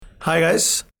Hi guys.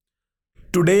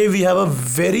 Today we have a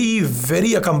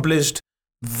very accomplished,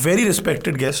 very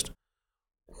respected guest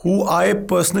who I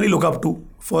personally look up to.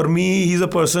 For me, he's a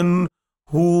person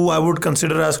who I would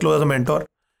consider as close as a mentor.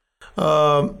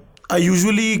 I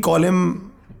usually call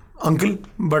him uncle,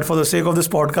 but for the sake of this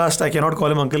podcast, I cannot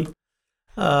call him uncle.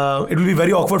 It will be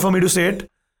very awkward for me to say it.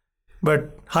 But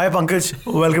hi Pankaj,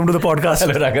 welcome to the podcast.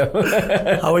 Hello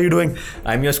Raghav. How are you doing?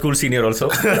 I'm your school senior also.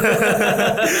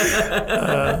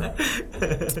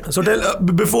 So tell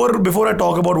before I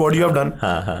talk about what you have done,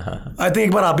 I think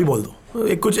एक बार आप ही बोल दो,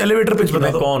 एक कुछ elevator pitch बता दो.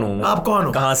 मैं कौन हूँ, आप कौन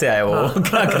हो, कहाँ से आए हो,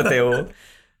 क्या करते हो.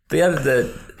 तो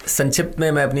यार संक्षिप्त में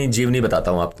मैं अपनी जीवनी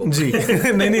बताता हूँ आपको. जी.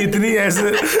 नहीं इतनी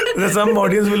ऐसे some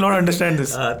audience will not understand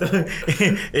this. तो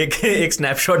एक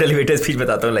स्नैपशॉट एलिवेटर स्पीच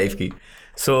बताता हूँ लाइफ की.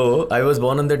 So I was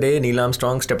born on the day Neil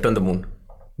Armstrong stepped on the moon.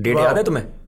 Date याद है तुम्हें?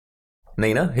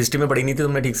 नहीं ना, हिस्ट्री में पढ़ी नहीं थी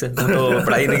तुमने ठीक से, तुम तो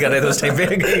पढ़ाई नहीं कर रहे थे उस टाइम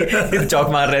पे, चौक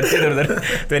मार रहे थे इधर उधर.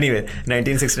 तो एनीवे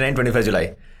 1969 25 जुलाई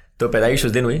तो पैदाइश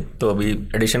उस दिन हुई. तो अभी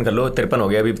एडिशन कर लो, 53 हो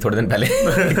गया अभी थोड़े दिन पहले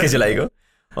 21 जुलाई को.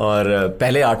 और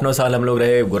पहले 8-9 साल हम लोग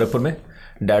रहे गोरखपुर में.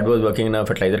 Dad was working in a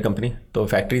fertiliser company. तो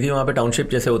फैक्ट्री थी वहाँ पे,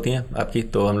 टाउनशिप जैसे होती हैं आपकी,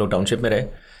 तो हम लोग टाउनशिप में रहे.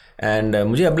 एंड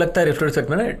मुझे अब लगता है रिफ्लेक्ट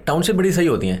में ना टाउनशिप बड़ी सही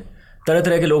होती हैं. तरह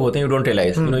तरह के लोग होते हैं, you don't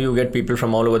realise, you know, you get people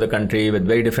from all over the country with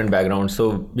very different background. So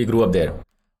we grew up there.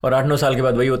 और 8-9 साल के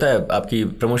बाद वही होता है, आपकी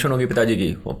प्रमोशन होगी पिताजी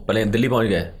की, वो पहले दिल्ली पहुंच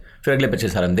गए, फिर अगले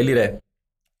 25 साल हम दिल्ली रहे.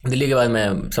 दिल्ली के बाद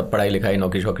मैं सब पढ़ाई लिखाई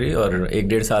नौकरी शौकरी, और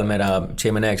 1-1.5 साल में रहा,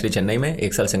 6 महीने एक्चुअली चेन्नई में,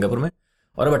 1 साल सिंगापुर में,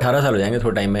 और अब 18 साल हो जाएंगे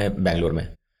थोड़ा टाइम में बैंगलोर में.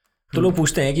 तो लोग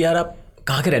पूछते हैं कि यार आप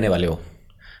कहाँ के रहने वाले हो.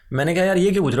 मैंने कहा यार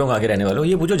ये क्यों पूछ रहा हूँ कहाँ के रहने वाले हो,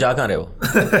 ये पूछो जा कहाँ रहे हो.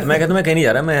 तो मैं कहता मैं कहीं नहीं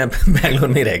जा रहा, मैं बैंगलोर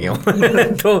में ही रह गया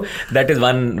हूँ. तो that is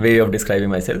one way of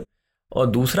describing my self. और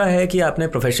दूसरा है कि आपने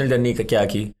प्रोफेशनल जर्नी क्या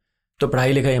की. तो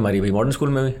पढ़ाई लिखाई हमारी भाई मॉडर्न स्कूल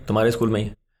में भी, तुम्हारे स्कूल में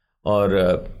ही. और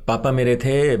पापा मेरे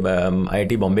थे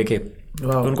IIT बॉम्बे के.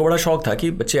 तो उनको बड़ा शौक था कि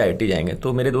बच्चे IIT जाएंगे.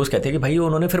 तो मेरे दोस्त कहते हैं कि भाई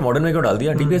उन्होंने फिर मॉडर्न में क्यों डाल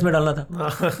दिया, DPS में डालना था.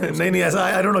 नहीं ऐसा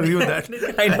I don't agree with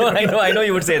that. I know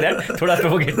you would say that, थोड़ा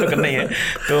प्रोवोकेट तो करना ही है.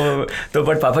 तो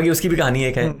बट पापा की उसकी भी कहानी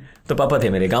एक है. तो पापा थे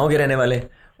मेरे गाँव के रहने वाले.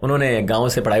 उन्होंने गाँव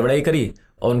से पढ़ाई करी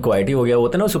और उनको IIT हो गया.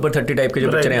 होता है ना सुपर 30 टाइप के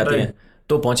जो पिक्चरें आती हैं.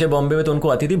 तो पहुंचे बॉम्बे में, तो उनको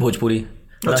आती थी भोजपुरी,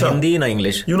 ना हिंदी ना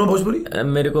इंग्लिश. You know Bhojpuri?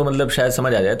 मेरे को मतलब शायद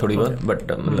समझ आ जाए थोड़ी बहुत,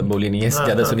 बट मतलब बोली नहीं है,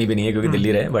 ज़्यादा सुनी भी नहीं है क्योंकि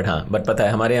दिल्ली रहे. बट हाँ, बट पता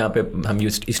है हमारे यहाँ पे, हम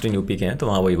ईस्टर्न यूपी के हैं तो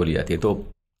वहाँ वही बोली जाती है. तो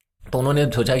उन्होंने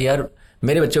सोचा कि यार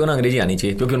मेरे बच्चे को ना अंग्रेजी आनी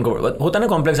चाहिए, क्योंकि उनको होता है ना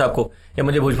कॉम्प्लेक्स आपको, या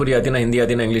मुझे भोजपुरी आती है ना, हिंदी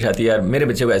आती है ना, इंग्लिश आती है, यार मेरे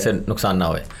बच्चे को ऐसे नुकसान ना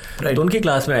होए. तो उनकी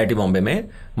क्लास में IIT बॉम्बे में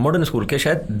मॉडर्न स्कूल के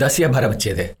शायद 10 या 12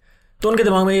 बच्चे थे. तो उनके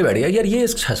दिमाग में ये बैठ गया यार ये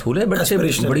अच्छा स्कूल है, बच्चे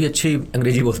बड़ी अच्छी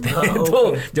अंग्रेजी बोलते हैं.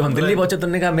 तो जब हम दिल्ली पहुंचे तो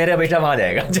उन्होंने कहा मेरा बेटा वहाँ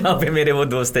जाएगा जहाँ पे मेरे वो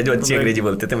दोस्त थे जो अच्छी अंग्रेजी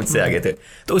बोलते थे, मुझसे आगे थे.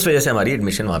 तो उस वजह से हमारी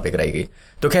एडमिशन वहाँ पे कराई गई.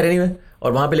 तो खैर नहीं हुए.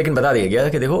 और वहाँ पे लेकिन बता दिया गया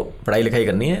कि देखो पढ़ाई लिखाई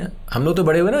करनी है. हम लोग तो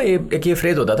बड़े हुए ना, एक ये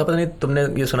फ्रेज होता था, पता नहीं तुमने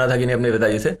ये सुना था कि नहीं अपने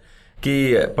पिताजी से, कि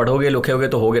पढ़ोगे लिखोगे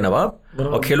तो होगे नवाब,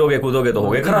 और खेलोगे कूदोगे तो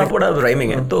होगे खराब. बड़ा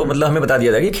राइमिंग है. तो मतलब हमें बता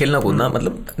दिया था कि खेलना कूदना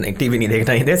मतलब नहीं, टीवी नहीं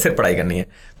देखना ही, सिर्फ पढ़ाई करनी है.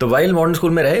 तो वाइल मॉडर्न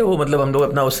स्कूल में रहे वो, मतलब हम लोग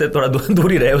अपना उससे थोड़ा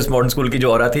दूर ही रहे, उस मॉडर्न स्कूल की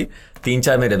जो और थी.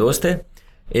 3-4 मेरे दोस्त थे.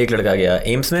 एक लड़का गया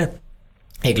एम्स में,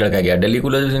 एक लड़का गया दिल्ली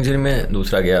कॉलेज ऑफ इंजीनियरिंग में,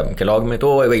 दूसरा गया केलॉग में.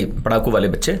 तो वही पढ़ाकू वाले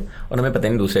बच्चे, और हमें पता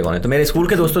नहीं दूसरे कौन है. तो मेरे स्कूल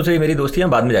के दोस्तों से मेरी दोस्तियाँ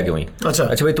बाद में जाके हुई. अच्छा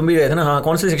भाई तुम भी गए थे ना, हाँ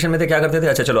कौन से सेक्शन में थे, क्या करते थे,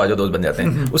 अच्छा चलो आज दोस्त बन जाते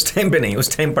हैं. उस टाइम पे नहीं,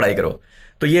 उस टाइम पढ़ाई करो.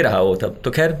 तो ये रहा वो तब.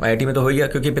 तो खैर IIT में तो हो गया,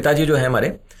 क्योंकि पिताजी जो है हमारे,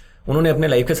 उन्होंने अपने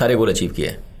लाइफ के सारे गोल अचीव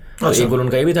किए. तो एक गोल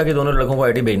उनका ये भी था कि दोनों लड़कों को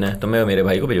IIT भेजना है. तो मैं मेरे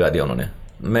भाई को भिजवा दिया उन्होंने.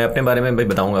 मैं अपने बारे में भाई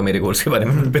बताऊंगा मेरे गोल्स के बारे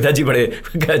में. पिताजी बड़े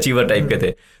अचीवर टाइप के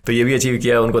थे, तो ये भी अचीव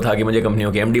किया. उनको था कि मुझे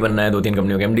कंपनियों के MD बनना है, 2-3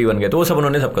 कंपनियों के MD बन गए. तो वो सब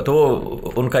उन्होंने सबका,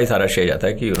 तो उनका ही सारा श्रेय जाता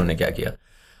है कि उन्होंने क्या किया.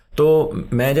 तो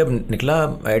मैं जब निकला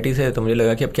IIT से तो मुझे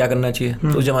लगा कि अब क्या करना चाहिए.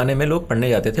 तो उस जमाने में लोग पढ़ने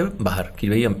जाते थे बाहर, कि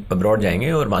भाई हम अब्रॉड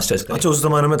जाएंगे और मास्टर्स करेंगे. अच्छा उस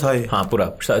जमाने में था ये? हाँ पूरा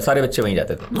सारे बच्चे वहीं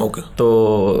जाते थे. ओके.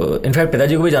 तो इनफैक्ट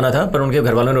पिताजी को भी जाना था, पर उनके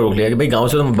घर वालों ने रोक लिया कि भाई गाँव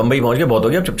से तुम बम्बई पहुँच गए, बहुत हो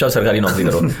गया, अब चुपचाप सरकारी नौकरी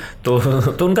करो.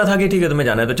 तो उनका था कि ठीक है तुम्हें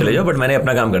जाना है तो चले जाओ, बट मैंने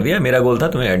अपना काम कर दिया. मेरा गोल था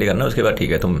तुम्हें IIT करना, उसके बाद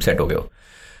ठीक है तुम सेट हो गए हो.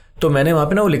 तो मैंने वहाँ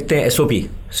पे ना वो लिखते हैं SOP,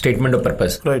 statement of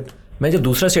purpose. Right. मैं जब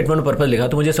दूसरा स्टेटमेंट ऑफ पर्पस लिखा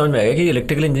तो मुझे समझ में आ गया कि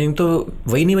इलेक्ट्रिकल इंजीनियरिंग तो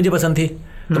वही नहीं मुझे पसंद थी.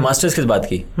 तो मास्टर्स किस बात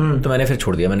की. तो मैंने फिर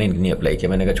छोड़ दिया, मैंने नहीं अप्लाई किया.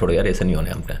 मैंने कहा छोड़ो यार, ऐसा नहीं होने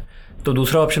हमने. तो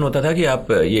दूसरा ऑप्शन होता था कि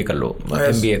आप ये कर लो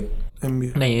MBA.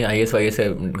 नहीं IAS वाईएस से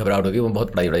घबराहट होगी, वो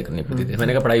बहुत पढ़ाई करनी पड़ती थी.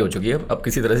 मैंने कहा पढ़ाई हो चुकी है, अब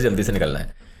किसी तरह से जल्दी से निकलना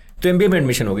है. तो MBA में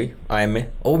एडमिशन हो गई IIM में.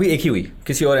 वो भी एक ही हुई,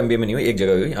 किसी और MBA में नहीं हुई, एक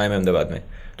जगह हुई, IIM अहमदाबाद में.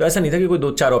 तो ऐसा नहीं था कि कोई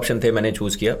 2-4 ऑप्शन थे, मैंने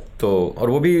चूज़ किया. तो और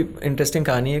वो भी इंटरेस्टिंग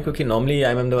कहानी है, क्योंकि नॉर्मली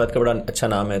IIM अहमदाबाद का बड़ा अच्छा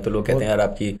नाम है, तो लोग कहते हैं यार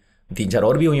आपकी 3-4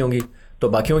 और भी हुई होंगी, तो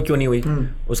बाकियों की क्यों नहीं हुई.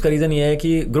 उसका रीज़न ये है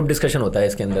कि ग्रुप डिस्कशन होता है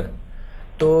इसके अंदर.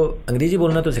 तो अंग्रेजी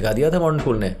बोलना तो सिखा दिया था मॉडर्न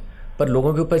स्कूल ने, पर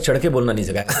लोगों के ऊपर चढ़ के बोलना नहीं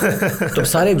सका। तो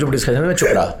सारे ग्रुप डिस्कशन में चुप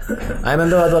रहा। आई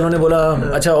अहमदाबाद वालों ने बोला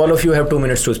अच्छा all of you have 2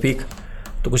 minutes to speak,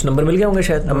 तो कुछ नंबर मिल गया होंगे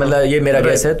शायद, मतलब ये मेरा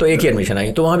गैस है, तो एक ही एडमिशन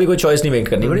आई, तो वहाँ भी कोई चॉइस नहीं वेट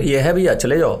करनी पड़ी, ये है भैया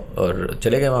चले जाओ, और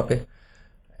चले गए वहाँ पे।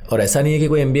 और ऐसा नहीं है कि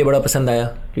कोई MBA बड़ा पसंद आया,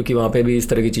 क्योंकि वहाँ पे भी इस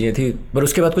तरह की चीज़ें थी, पर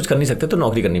उसके बाद कुछ कर नहीं सकते तो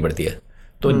नौकरी करनी पड़ती है।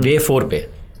 तो डे 4 पे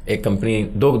एक कंपनी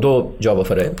दो जॉब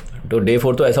ऑफर है, तो डे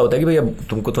 4 तो ऐसा होता है कि भैया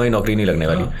तुमको तुम्हारी नौकरी नहीं लगने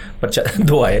वाली, पर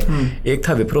 2 आए। एक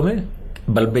था विप्रो में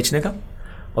बल्ब बेचने का,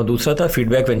 और दूसरा था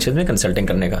फीडबैक वेंचर्स में कंसल्टिंग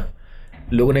करने का।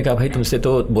 लोगों ने कहा भाई तुमसे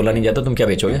तो बोला नहीं जाता, तुम क्या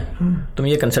बेचोगे, तुम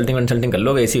ये कंसल्टिंग कर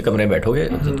लोगे, इसी कमरे में बैठोगे।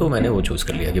 तो मैंने वो चूज़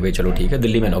कर लिया कि भाई चलो ठीक है।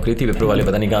 दिल्ली में नौकरी थी, विप्रो वाले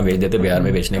पता नहीं कहाँ भेज देते, बिहार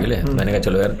में बेचने के लिए। मैंने कहा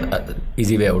चलो यार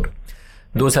ईजी वे आउट।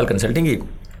 2 साल कंसल्टिंग की,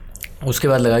 उसके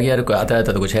बाद लगा कि यार आता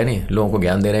तो कुछ है नहीं, लोगों को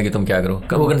ज्ञान दे रहे हैं कि तुम क्या करो,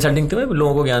 कब वो कंसल्टिंग तो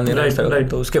लोगों को ज्ञान दे रहा है।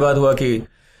 तो उसके बाद हुआ कि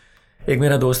एक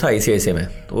मेरा दोस्त था ICICI में,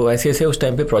 तो ICICI उस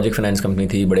टाइम पे प्रोजेक्ट फाइनेंस कंपनी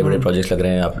थी, बड़े बड़े प्रोजेक्ट्स लग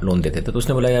रहे हैं, आप लोन देते थे। तो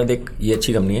उसने बोला यार देख ये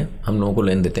अच्छी कंपनी है, हम लोगों को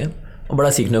लोन देते हैं और बड़ा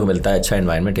सीखने को मिलता है, अच्छा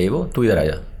एनवायरनमेंट है वो, तू इधर आ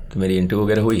जा। तो मेरी इंटरव्यू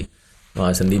वगैरह हुई,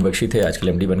 वहाँ संदीप बख्शी थे, आजकल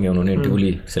MD बन गए, उन्होंने इंटरव्यू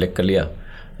ली, सेलेक्ट कर लिया।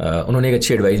 उन्होंने एक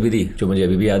अच्छी एडवाइस भी दी जो मुझे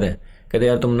अभी भी याद है। कहते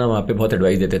यार तुम ना वहाँ पे बहुत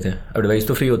एडवाइस देते थे, एडवाइस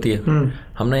तो फ्री होती है,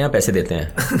 हम ना यहाँ पैसे देते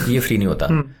हैं, ये फ्री नहीं होता।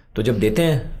 तो जब देते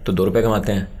हैं तो 2 रुपये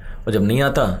कमाते हैं, और जब नहीं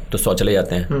आता तो 100 चले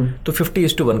जाते हैं। तो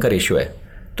 50:1 का रेशियो है,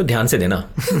 तो ध्यान से देना।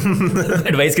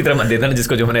 एडवाइस की तरह मत देना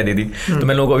जिसको जो मैंने दे दी। तो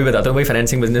मैं लोगों को भी बताता हूँ भाई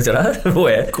फाइनेंसिंग बिजनेस रहा वो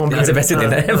है, ध्यान से पैसे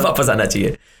देना है, वापस आना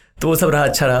चाहिए। तो वो सब रहा,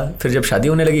 अच्छा रहा। फिर जब शादी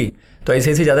होने लगी तो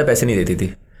ऐसे ज़्यादा पैसे नहीं देती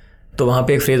थी, तो वहाँ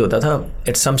पे एक फ्रेज होता था,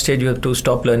 at some stage you have to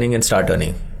stop learning and start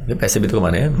earning. ये पैसे भी तो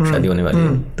कमाने हैं, शादी होने वाली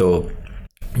है। तो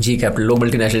जी कैपिटल, लोग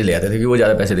मल्टीनेशनल ले आते थे क्योंकि वो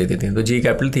ज़्यादा पैसे देती थी। तो जी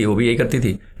कैपिटल थी, वो भी यही करती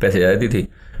थी, पैसे ज़्यादा देती थी।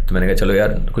 तो मैंने कहा चलो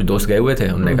यार, कुछ दोस्त गए हुए थे,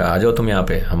 उन्होंने कहा आ जाओ तुम यहाँ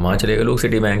पे, हम वहाँ चले गए। लोग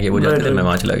सिटी बैंक ये वो जाते थे, मैं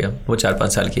वहाँ चला गया। वो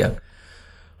 4-5 साल किया।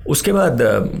 उसके बाद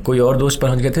कोई और दोस्त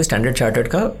पहुँच गए थे स्टैंडर्ड चार्टर्ड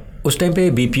का। उस टाइम पे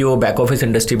BPO बैक ऑफिस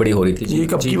इंडस्ट्री बड़ी हो रही थी। ये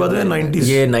कब की बात है? 90s?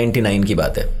 ये 99 की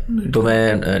बात है। तो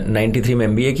मैं 93 में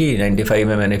MBA की, 95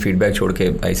 में मैंने फीडबैक छोड़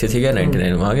के ICICI गया,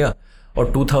 99 वहाँ गया,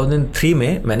 और 2003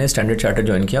 में मैंने स्टैंडर्ड चार्टर्ड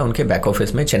ज्वाइन किया उनके बैक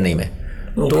ऑफिस में चेन्नई में।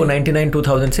 तो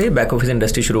 99-2000 से बैक ऑफिस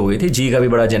इंडस्ट्री शुरू हो गई थी। जी का भी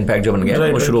बड़ा जनपैक जो बन गया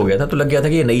वो शुरू हो गया था। तो लग गया था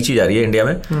कि ये नई चीज़ आ रही है इंडिया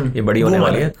में, ये बड़ी होने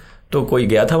वाली है। तो कोई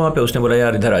गया था वहाँ पे, उसने बोला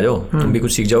यार इधर आ जाओ, तुम भी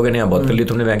कुछ सीख जाओगे, नहीं बहुत कर ली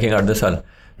तुमने बैंकिंग 8-10 साल।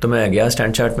 तो मैं गया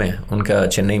स्टैंड चार्ट में, उनका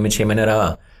चेन्नई में 6 महीने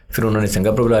रहा। फिर उन्होंने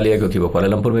सिंगापुर बुला लिया क्योंकि वो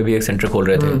कुआलालंपुर में भी एक सेंटर खोल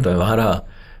रहे थे, तो मैं वहाँ रहा।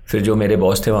 फिर जो मेरे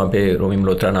बॉस थे वहाँ पे, रोमी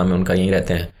मल्होत्रा नाम है उनका, यहीं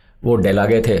रहते हैं, वो डेल आ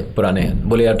गए थे पुराने,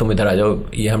 बोले यार तुम इधर आ जाओ,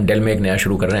 ये हम डेल में एक नया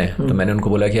शुरू कर रहे हैं। तो मैंने उनको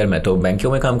बोला कि यार मैं तो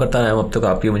बैंकों में काम करता रहा हूँ, अब तक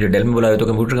आप मुझे डेल में बुला रहे हो, तो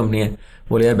कंप्यूटर कंपनी है।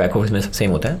 बोले यार बैक ऑफिस में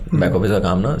सेम होता है, बैक ऑफिस का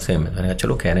काम ना सेम है। मैंने कहा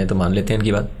चलो कह रहे हैं तो मान लेते हैं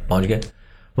इनकी बात। पहुँच गए,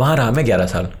 वहाँ रहा मैं 11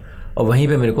 साल, और वहीं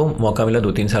पर मेरे को मौका मिला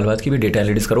 2-3 साल बाद कि भी डेटा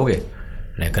एनालिटिक्स करोगे।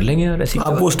 नहीं कर लेंगे यार ऐसी।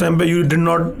 आपको उस टाइम पे you did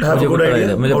not have a good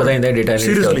idea? मुझे पता नहीं था डेटा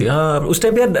एनालिटिक्स क्या होती है। हाँ उस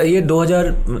टाइम पे यार, ये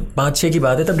 2005-6 की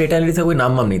बात है, तब डेटा एनालिटिक्स का कोई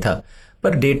नाम नहीं था।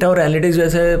 पर डेटा और एनालिटिक्स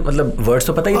जैसे मतलब वर्ड्स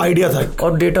तो पता ही आइडिया था,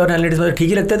 और डेटा और एनालिटिक्स मतलब ठीक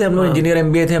ही लगते थे। हम लोग इंजीनियर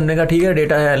MBA थे, हमने कहा ठीक है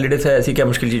डेटा है एनालिटिक्स है, ऐसी क्या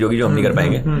मुश्किल चीज़ होगी जो हम नहीं कर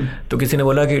पाएंगे। तो किसी ने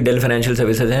बोला कि डेल फाइनेंशियल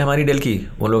सर्विसेज है हमारी डेल की,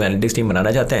 वो लोग एनालिटिक्स टीम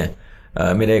बनाना चाहते हैं।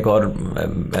 मेरे एक और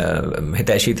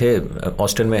हितैषी थे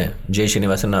ऑस्टिन में, जे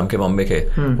श्रीनिवासन नाम के, बॉम्बे के,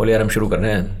 बोले यार हम शुरू कर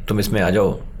रहे हैं, तुम इसमें आ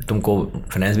जाओ, तुमको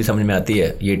फाइनेंस भी समझ में आती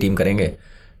है, ये टीम करेंगे।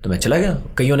 तो मैं चला गया।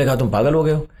 कईयों ने कहा तुम पागल हो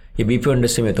गए हो, ये BPO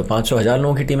इंडस्ट्री में तो 500-1000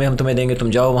 लोगों की टीमें हम तुम्हें देंगे, तुम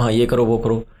जाओ वहाँ ये करो वो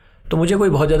करो। तो मुझे कोई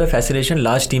बहुत ज़्यादा फैसिनेशन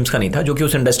लार्ज टीम्स का नहीं था, जो कि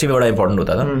उस इंडस्ट्री में बड़ा इंपॉर्टेंट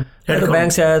होता था। मैं तो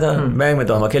बैंक से आया था, बैंक में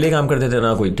तो हम अकेले काम करते थे,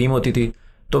 ना कोई टीम होती थी।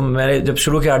 तो मैंने जब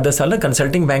शुरू किया 8-10 साल ना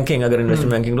कंसल्टिंग बैंकिंग, अगर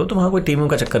इन्वेस्टमेंट बैंकिंग लो तो वहाँ कोई टीमों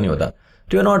का चक्कर नहीं होता।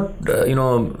 तो यू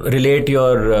नॉट रिलेट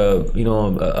योर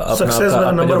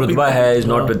अपना जो रुतबा है इज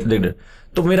नॉट विद।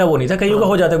 तो मेरा वो नहीं था, कईयों का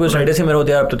हो जाता है, कोई संडे से मेरा होता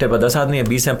है यार, अब तो तेरे पास 10 आदमी है,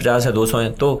 20 है, 50 है, 200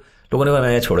 है। तो लोगों ने कहा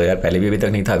मैं छोड़ो यार, पहले भी अभी तक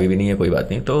नहीं था, अभी भी नहीं है, कोई बात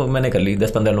नहीं। तो मैंने कर ली,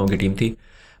 10-15 लोगों की टीम थी।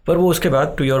 पर वो उसके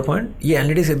बाद टू योर पॉइंट, ये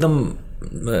एनालिटिक्स एकदम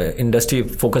इंडस्ट्री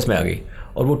फोकस में आ गई,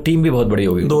 और वो टीम भी बहुत बड़ी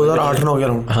हो गई। 2008 हो गया।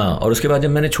 हाँ, और उसके बाद जब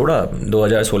मैंने छोड़ा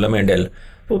 2016 में डेल,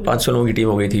 वो 500 लोगों की टीम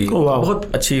हो गई थी।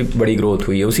 बहुत अच्छी बड़ी ग्रोथ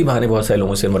हुई है, उसी बहाने बहुत सारे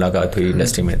लोगों से मुलाकात हुई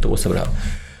इंडस्ट्री में, तो वो सब रहा।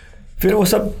 फिर वो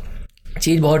सब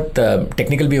चीज़ बहुत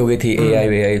टेक्निकल भी हो गई थी,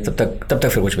 AI तब तक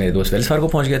फिर कुछ मेरे दोस्त वेल्स फार्गो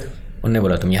पहुंच गए थे। उन्होंने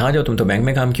बोला तुम यहाँ जाओ, तुम तो बैंक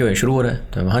में काम किया है, शुरू हो रहा है।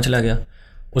 तो मैं वहाँ चला गया।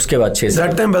 उसके बाद 6 साल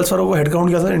टाइम वेल्स फार्गो का हेड काउंट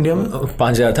क्या था इंडिया में?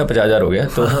 5000 था, 50,000 हो गया।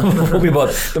 तो वो भी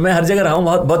बहुत, तो मैं हर जगह रहा हूँ,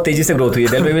 बहुत तेज़ी से ग्रोथ हुई है।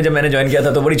 डेल में जब मैंने ज्वाइन किया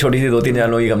था तो बड़ी छोटी सी 2-3 हज़ार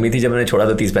लोगों की कंपनी थी, जब मैंने छोड़ा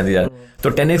तो 30-35,000।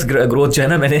 तो 10x ग्रोथ जो है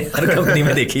ना मैंने हर कंपनी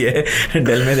में देखी है।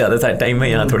 डेल में ज़्यादा टाइम में,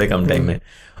 यहाँ थोड़े कम टाइम में।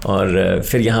 और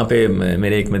फिर यहाँ पे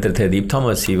मेरे एक मित्र थे दीप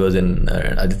Thomas, he was in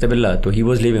Aditya Birla, तो ही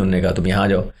वॉज लिविंग। उन्होंने कहा तुम यहाँ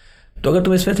जाओ। तो अगर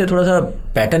तुम इसमें से थोड़ा सा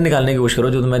पैटर्न निकालने की कोशिश करो,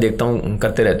 जो मैं देखता हूँ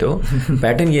करते रहते हो,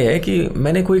 पैटर्न ये है कि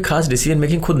मैंने कोई खास डिसीजन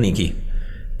मेकिंग खुद नहीं की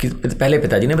कि पहले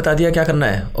पिताजी ने बता दिया क्या करना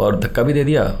है और धक्का भी दे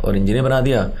दिया और इंजीनियर बना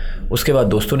दिया, उसके बाद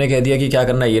दोस्तों ने कह दिया कि क्या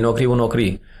करना है, ये नौकरी वो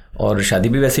नौकरी, और शादी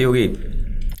भी वैसे ही होगी,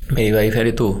 मेरी वाइफ है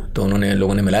ऋतु, तो उन्होंने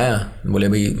लोगों ने मिलाया, बोले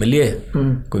भाई मिल लिए,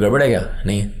 कोई गड़बड़ है क्या,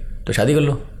 नहीं तो शादी कर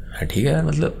लो। ठीक है यार,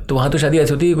 मतलब तो वहाँ तो शादी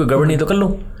ऐसी होती है कोई गड़बड़ नहीं तो कर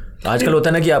लो। आजकल होता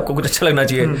है ना कि आपको कुछ अच्छा लगना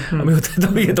चाहिए, अभी होता है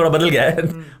तो ये थोड़ा बदल गया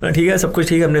है। ठीक है, सब कुछ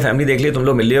ठीक है, अपने फैमिली देख लिया, तुम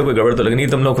लोग मिल लिया, कोई गड़बड़ तो लगनी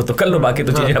तुम लोग को, तो कर लो, बाकी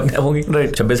तो चीज़ें अपने आप होंगी।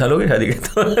 राइट, 26 साल हो गए शादी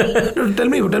के। Tell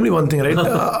me one thing, right,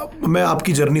 मैं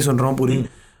आपकी जर्नी सुन रहा हूँ पूरी,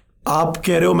 आप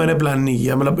कह रहे हो मैंने प्लान नहीं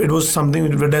किया, मतलब इट वाज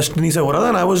समथिंग डेस्टिनी से हो रहा था,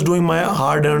 and I was doing my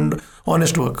hard and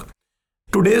honest work.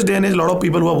 Today's day and age, a lot of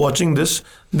people who are watching this,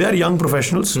 they are young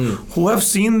professionals who have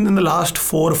seen in the last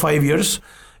 4 or 5 years,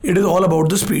 it is all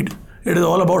about the speed. It is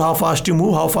all about how fast you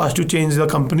move, how fast you change the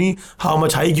company, how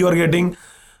much hike you are getting.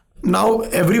 Now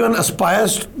everyone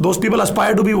aspires, those people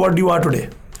aspire to be what you are today.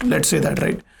 Let's say that,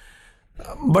 right?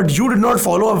 But you did not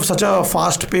follow such a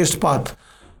fast-paced path.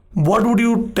 What would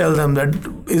you tell them,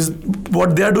 that is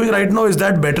what they are doing right now, is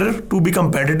that better to be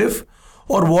competitive,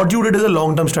 or what you did is a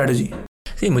long-term strategy?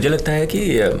 मुझे लगता है कि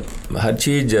हर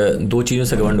चीज़ दो चीज़ों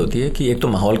से govern होती है, कि एक तो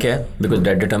माहौल क्या है, बिकॉज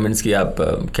दैट डिटर्मिन्स कि आप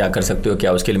क्या कर सकते हो,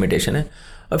 क्या उसकी लिमिटेशन है,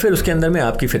 और फिर उसके अंदर में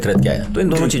आपकी फितरत क्या है. तो इन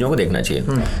दोनों चीज़ों को देखना चाहिए.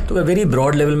 तो वेरी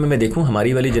ब्रॉड लेवल में मैं देखूँ,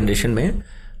 हमारी वाली जनरेशन में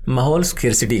माहौल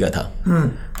स्केर्सिटी का था.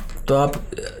 तो आप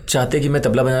चाहते कि मैं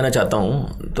तबला बजाना चाहता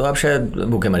हूँ, तो आप शायद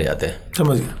भूखे मर जाते हैं.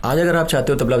 समझिए. आज अगर आप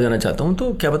चाहते हो तबला बजाना चाहता हूँ,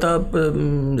 तो क्या पता आप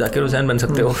जाकिर हुसैन बन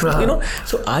सकते हो, यू नो.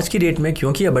 सो आज की डेट में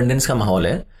क्योंकि अबंडेंस का माहौल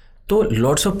है, तो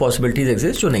लॉट्स ऑफ पॉसिबिलिटीज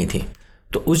एग्जिस्ट जो नहीं थी.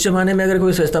 तो उस जमाने में अगर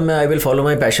कोई सोचता मैं I will follow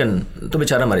my passion, तो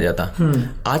बेचारा मर जाता.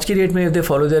 आज की डेट में if they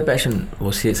follow their passion,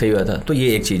 वो सही हुआ था. तो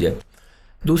ये एक चीज़ है.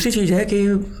 दूसरी चीज़ है कि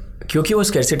क्योंकि वो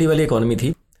स्कैरसिटी वाली इकोनॉमी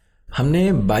थी,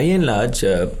 हमने by and large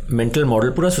mental model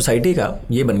पूरा सोसाइटी का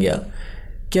ये बन गया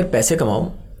कि यार पैसे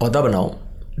कमाओ, ओहदा बनाओ,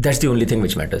 that's the only thing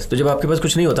which matters. तो जब आपके पास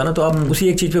कुछ नहीं होता ना, तो आप उसी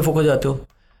एक चीज़ पे फोकस जाते हो.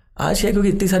 आज है क्योंकि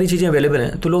इतनी सारी चीज़ें अवेलेबल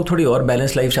हैं, तो लोग थोड़ी और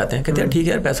बैलेंस लाइफ चाहते हैं. कहते हैं ठीक है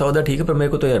यार, पैसा होता ठीक है, पर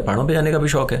मेरे को तो यार पहाड़ों पे जाने का भी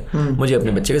शौक है, मुझे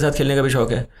अपने बच्चे के साथ खेलने का भी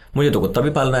शौक है, मुझे तो कुत्ता भी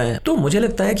पालना है. तो मुझे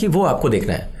लगता है कि वो आपको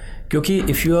देखना है, क्योंकि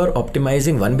if you are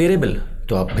optimizing one variable,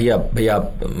 तो आप भैया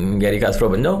आप गैरी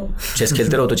कास्परोव बन जाओ, चेस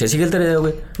खेलते रहो तो चेस ही खेलते रह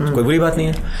जाओगे, कोई बुरी बात नहीं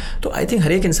है. तो आई थिंक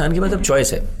हर एक इंसान के पास अब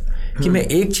चॉइस है कि मैं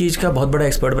एक चीज़ का बहुत बड़ा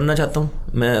एक्सपर्ट बनना चाहता हूँ,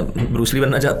 मैं ब्रूस ली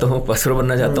बनना चाहता हूँ, कास्परोव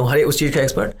बनना चाहता हूँ, हर एक उस चीज़ का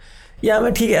एक्सपर्ट, या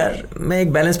मैं ठीक है यार मैं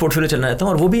एक बैलेंस पोर्टफोलियो चलना चाहता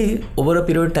हूँ, और वो भी ओवर अ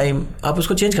पीरियड टाइम आप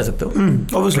उसको चेंज कर सकते हो.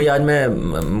 ऑब्वियसली आज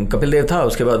मैं कपिल देव था,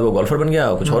 उसके बाद वो गोल्फर बन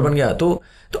गया, कुछ और बन गया.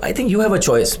 तो I think you have a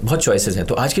choice. बहुत चॉइसेस हैं.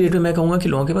 तो आज की डेट में मैं कहूँगा कि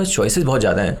लोगों के पास चॉइसेस बहुत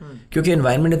ज़्यादा हैं, क्योंकि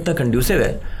एनवायरनमेंट इतना कंड्यूसिव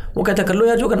है. वो कहता है कर लो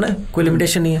यार जो करना है, कोई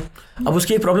लिमिटेशन नहीं है. अब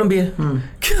उसकी एक प्रॉब्लम भी है,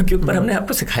 क्योंकि पर हमने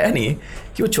आपको सिखाया नहीं है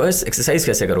कि वो चॉइस एक्सरसाइज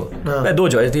कैसे करो. मैं 2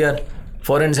 चॉइस थी यार,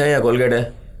 फॉरेंस है या कोलगेट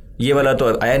है, ये वाला तो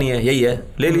आया नहीं है, यही है,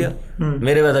 ले लिया.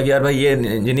 मेरे पास था कि यार भाई ये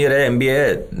इंजीनियर है, MBA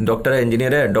है, डॉक्टर है,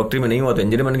 इंजीनियर है, डॉक्टरी में नहीं हुआ तो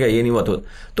इंजीनियर बन गया, ये नहीं हुआ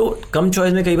तो कम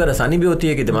चॉइस में कई बार आसानी भी होती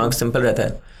है कि दिमाग सिंपल रहता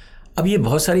है. अब ये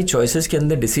बहुत सारी चॉइसेस के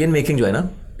अंदर डिसीजन मेकिंग जो है ना,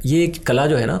 ये एक कला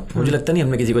जो है ना, मुझे लगता नहीं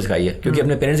हमने किसी को सिखाई है. क्योंकि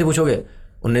अपने पेरेंट्स से पूछोगे,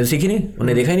 उन्होंने सीखी नहीं,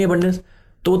 उन्हें देखा ही नहीं अबंडेंस,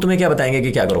 तो वो तुम्हें क्या बताएंगे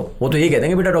कि क्या करो. वो तो यही कहते हैं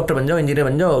कि बेटा डॉक्टर बन जाओ, इंजीनियर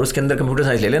बन जाओ, और उसके अंदर कंप्यूटर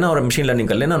साइंस ले लेना और मशीन लर्निंग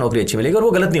कर लेना, नौकरी अच्छी मिलेगी. और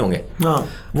वो गलत नहीं होंगे.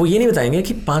 वो ये नहीं बताएंगे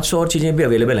कि 500 और चीज़ें भी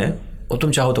अवेलेबल हैं और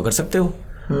तुम चाहो तो कर सकते हो,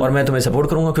 और मैं तुम्हें सपोर्ट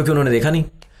करूंगा, क्योंकि उन्होंने देखा नहीं.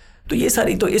 तो ये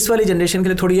सारी, तो इस वाली जनरेशन के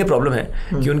लिए थोड़ी ये प्रॉब्लम है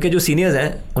कि उनके जो सीनियर्स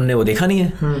हैं उनने वो देखा नहीं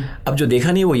है. अब जो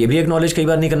देखा नहीं, वो ये भी एक्नॉलेज कई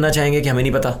बार नहीं करना चाहेंगे कि हमें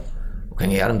नहीं पता. वो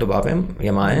कहेंगे यार हम तो बाप हैं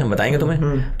या माँ हैं, हम बताएंगे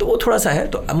तुम्हें. तो वो थोड़ा सा है.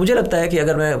 तो मुझे लगता है कि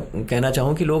अगर मैं कहना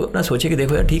चाहूँ कि लोग अपना सोचे कि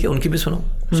देखो यार ठीक है, उनकी भी सुनो,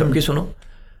 सबकी सुनो,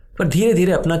 पर धीरे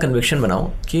धीरे अपना कन्विक्शन बनाओ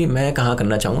कि मैं कहाँ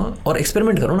करना चाहूँगा, और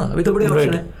एक्सपेरिमेंट करो ना. अभी तो बड़ी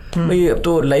ऑप्शन है भाई. अब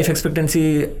तो लाइफ एक्सपेक्टेंसी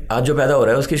आज जो पैदा हो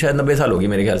रहा है उसकी शायद 90 साल होगी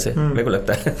मेरे ख्याल से, मेरे को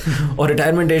लगता है. और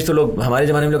रिटायरमेंट एज तो लोग हमारे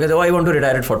ज़माने में लोग कहते हैं I want to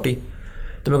retire at 40.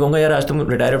 तो मैं कहूँगा यार आज तुम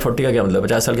रिटायर एट 40 का क्या मतलब,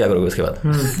 50 साल क्या करोगे उसके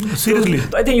बाद. सीरियसली.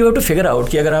 तो I think you have to figure out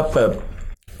कि अगर आप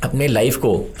अपने लाइफ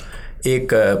को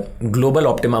एक ग्लोबल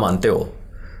ऑप्टिमा मानते हो,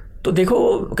 तो देखो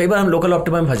कई बार हम लोकल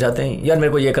ऑप्टिमा में फंस जाते हैं. यार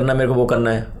मेरे को ये करना है, मेरे को वो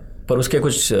करना है, पर उसके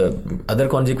कुछ अदर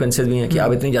कॉन्सिक्वेंसेज भी हैं कि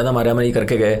आप इतनी ज़्यादा मारामारी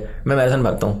करके गए. मैं मैराथन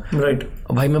भागता हूँ, राइट,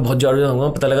 भाई मैं बहुत ज़्यादा जाऊँगा,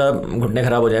 पता लगा घुटने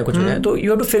खराब हो जाए, कुछ हो जाए. तो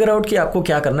you have to figure out कि आपको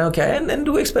क्या करना है और क्या है, एंड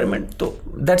डू एक्सपेरिमेंट. तो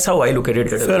that's how I look at it.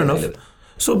 Fair enough.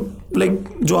 So like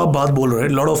जो आप बात बोल रहे हैं,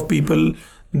 lot of people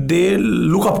they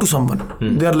look up to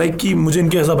someone, they are like कि मुझे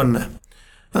इनके ऐसा बनना है,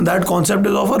 and that concept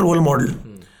is of a role model.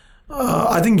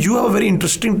 I think you have a very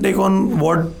interesting take on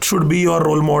what should be your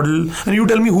role model, and you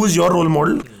tell me who is your role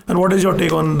model and what is your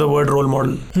take on the word role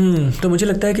model. तो मुझे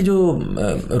लगता है कि जो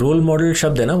role model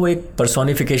शब्द है ना, वो एक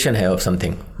पर्सोनिफिकेशन है ऑफ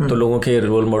समथिंग. तो लोगों के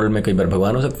रोल मॉडल में कई बार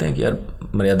भगवान हो सकते हैं कि यार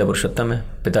मर्यादा पुरुषोत्तम है,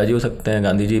 पिताजी हो सकते हैं,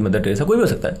 गांधी जी, मदर टेरेसा, कोई भी हो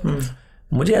सकता है.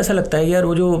 मुझे ऐसा लगता है कि यार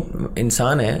वो जो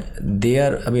इंसान है, दे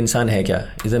आर, अभी इंसान है क्या,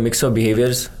 is a mix of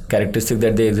behaviours, characteristic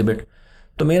that they exhibit.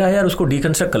 तो मेरा यार उसको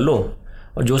डीकंस्ट्रक्ट कर लो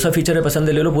और जो सा फीचर है पसंद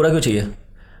है ले लो, पूरा क्यों चाहिए?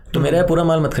 तो मेरा है पूरा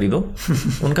माल मत खरीदो,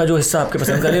 उनका जो हिस्सा आपके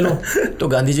पसंद का ले लो। तो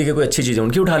गांधी जी की कोई अच्छी चीज़ है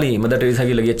उनकी उठा ली, मदर टेरेसा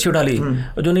की लगी अच्छी उठा ली,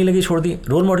 और जो नहीं लगी छोड़ दी।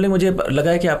 रोल मॉडलिंग मुझे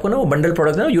लगा है कि आपको ना वो बंडल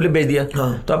प्रोडक्ट है ना, यूलिप बेच दिया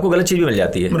तो आपको गलत चीज़ भी मिल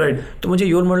जाती है। तो मुझे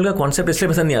रोल मॉडल का कॉन्सेप्ट इसलिए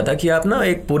पसंद नहीं आता कि आप ना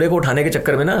एक पूरे को उठाने के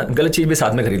चक्कर में ना गलत चीज़ भी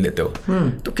साथ में खरीद लेते हो।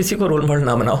 तो किसी को रोल मॉडल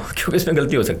ना बनाओ क्योंकि इसमें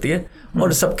गलती हो सकती है,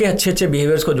 और सबके अच्छे अच्छे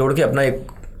बिहेवियर्स को जोड़ के अपना एक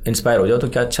इंस्पायर हो जाओ तो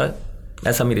क्या अच्छा।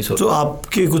 ऐसा मेरी सोच। तो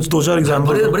आपके कुछ 2-4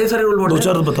 एग्जाम्पल, बड़े सारे रोल मॉडल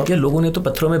 2-4 बताओ। क्या लोगों ने तो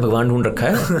पत्थरों में भगवान ढूंढ रखा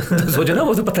है। तो सोचो ना,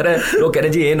 वो तो पत्थर है, लोग कह रहे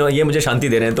हैं जी ये मुझे शांति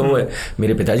दे रहे हैं, तो वो है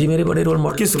मेरे पिताजी मेरे बड़े रोल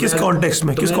मॉडल। किस कॉन्टेक्स्ट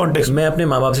में? किस कॉन्टेक्स्ट? मैं अपने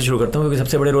माँ बाप से शुरू करता हूँ क्योंकि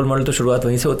सबसे बड़े रोल मॉडल तो शुरुआत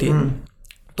वहीं से होती है।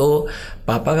 तो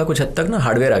पापा का कुछ हद तक ना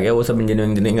हार्डवेयर आ गया, वो सब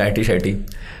इंजीनियरिंग IT शाइटी।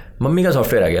 मम्मी का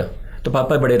सॉफ्टवेयर आ गया। तो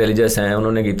पापा बड़े रिलीजियस हैं,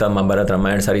 उन्होंने गीता महाभारत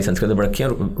रामायण सारी संस्कृत में पढ़ रखी है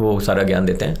और वो सारा ज्ञान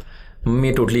देते हैं।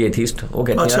 मम्मी टोटली एथीस्ट, वो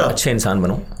कहती है यार अच्छे इंसान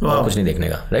बनो, कुछ नहीं देखने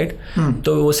का, राइट।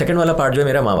 तो वो सेकंड वाला पार्ट जो है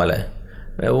मेरा माँ वाला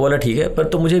है, वो वाला ठीक है, पर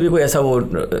तो मुझे भी कोई ऐसा वो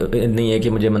नहीं है कि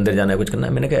मुझे मंदिर जाना है, कुछ करना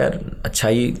है। मैंने कहा यार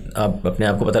अच्छाई आप अपने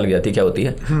आप को पता लग जाती है क्या होती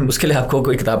है, उसके लिए आपको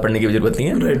कोई किताब पढ़ने की जरूरत नहीं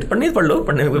है, पढ़नी पढ़ लो,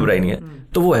 पढ़ने में कोई बुराई नहीं है।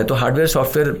 तो वो है, तो हार्डवेयर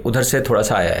सॉफ्टवेयर उधर से थोड़ा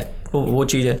सा आया है, वो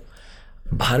चीज़ है।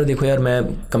 बाहर देखो यार, मैं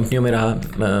कंपनियों में रहा,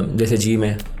 जैसे जी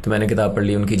में, तो मैंने किताब पढ़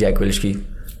ली उनकी, जैक वेल्च की,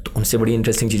 तो उनसे बड़ी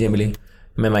इंटरेस्टिंग चीज़ें मिली।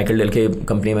 मैं माइकल डेल के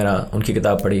कंपनी में रहा, उनकी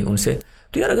किताब पढ़ी उनसे।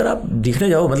 तो यार अगर आप दिखने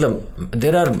जाओ, मतलब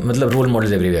there are role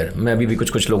models everywhere. मैं अभी भी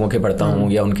कुछ लोगों के पढ़ता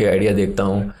हूँ या उनके आइडिया देखता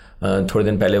हूँ। थोड़े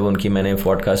दिन पहले वो उनकी मैंने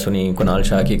पॉडकास्ट सुनी, कुणाल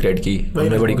शाह की, क्रेड की,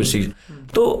 उनमें बड़ी कुछ चीज़।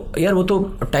 तो यार वो तो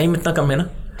टाइम इतना कम है ना,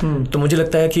 तो मुझे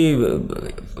लगता है कि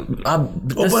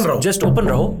आप जस्ट ओपन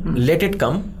रहो, let it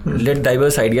come, let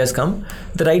diverse ideas come,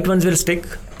 the right ones will stick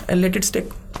and let it stick.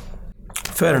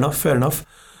 Fair enough.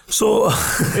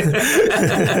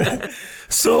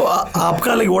 So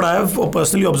आपका, like what I have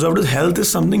personally observed is health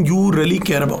is something you really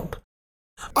care about.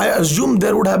 I assume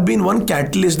there would have been one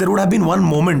catalyst, there would have been one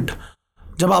moment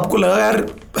जब आपको लगा यार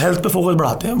health पे focus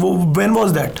बढ़ाते हैं। वो when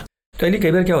was that? तो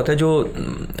कई बार क्या होता है, जो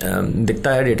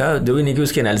दिखता है डेटा, जो भी नहीं कि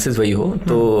उसकी एनालिसिस वही हो,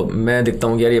 तो मैं दिखता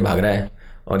हूँ कि यार ये भाग रहा है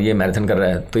और ये मैराथन कर रहा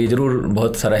है, तो ये ज़रूर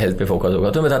बहुत सारा हेल्थ पे फोकस होगा।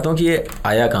 तो मैं बताता हूँ कि ये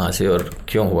आया कहाँ से और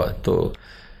क्यों हुआ।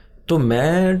 तो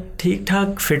मैं ठीक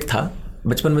ठाक फिट था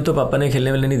बचपन में, तो पापा ने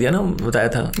खेलने वेलने नहीं दिया ना, बताया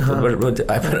था।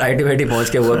 IT पहुंच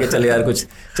के हुआ कि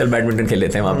चल बैडमिंटन खेल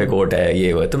लेते हैं, वहाँ पे कोर्ट है,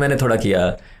 ये हुआ। तो मैंने थोड़ा किया,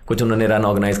 कुछ उन्होंने रन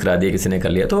ऑर्गेनाइज करा दिया, किसी ने कर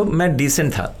लिया, तो मैं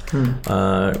डिसेंट था।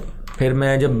 फिर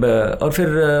मैं फिर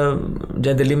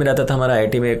जब दिल्ली में रहता था, हमारा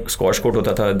IT में एक स्क्वाश कोर्ट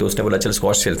होता था। दोस्त ने बोला चल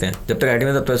स्क्वाश खेलते हैं। जब तक IT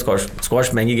में, तब तो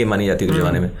स्क्वाश महंगी गेम मानी जाती थी उस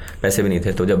जमाने में, पैसे भी नहीं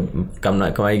थे। तो जब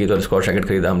कमाई की तो स्क्वाश रैकेट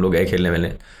खरीदा, हम लोग गए खेलने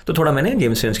वेलने, तो थोड़ा मैंने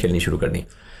गेम्स खेलनी शुरू कर दी।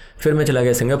 फिर मैं चला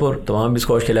गया सिंगापुर, तो वहाँ भी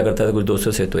स्क्वाश खेला करता था कुछ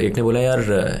दोस्तों से। तो एक ने बोला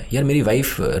यार मेरी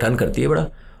वाइफ रन करती है बड़ा,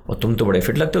 और तुम तो बड़े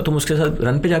फिट लगते हो, तुम उसके साथ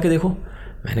रन पे जाके देखो।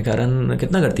 मैंने कहा रन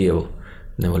कितना करती है वो?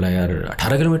 ने बोला यार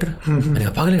 18 किलोमीटर। मैंने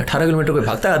कहा पागल, 18 किलोमीटर कोई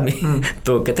भागता है आदमी?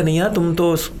 तो कहते नहीं यार, तुम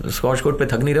तो स्क्वाश कोर्ट पे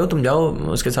थक नहीं रहे हो, तुम जाओ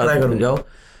उसके साथ जाओ।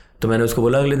 तो मैंने उसको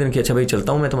बोला अगले दिन कि अच्छा भाई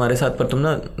चलता हूँ मैं तुम्हारे साथ, पर तुम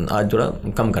ना आज थोड़ा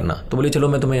कम करना। तो बोली चलो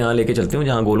मैं तुम्हें यहाँ लेके चलती हूँ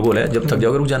जहाँ गोल है, जब थक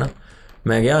जाओगे रुक जाना।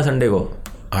 मैं गया संडे को,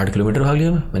 8 किलोमीटर भाग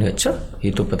लिया मैंने कहा अच्छा,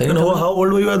 ये तो पता ही नहीं। How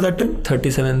old were you at that time?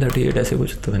 37, 38 ऐसे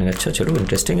कुछ। तो मैंने कहा अच्छा चलो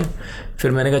इंटरेस्टिंग है।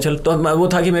 फिर मैंने कहा चल, तो वो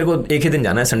था कि मेरे को एक ही दिन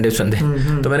जाना है, संडे।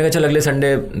 तो मैंने कहा चल अगले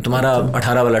संडे तुम्हारा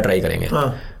 18 वाला ट्राई करेंगे।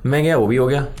 मैं गया, वो भी हो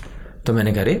गया। तो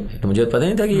मैंने कहा अरे, तो मुझे पता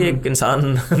नहीं था कि एक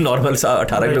इंसान नॉर्मल सा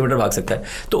 18 किलोमीटर भाग सकता है।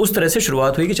 तो उस तरह से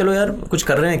शुरुआत हुई कि चलो यार कुछ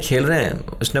कर रहे हैं, खेल रहे हैं,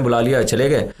 उसने बुला लिया, चले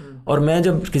गए। और मैं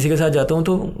जब किसी के साथ जाता हूँ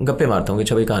तो गप्पे मारता हूँ कि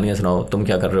अच्छा भाई कहानियाँ सुनाओ, तुम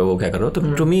क्या कर रहे हो, वो क्या कर रहे हो।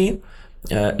 तो to me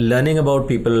learning about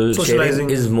people,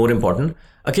 sharing is more important.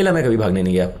 अकेला मैं कभी भागने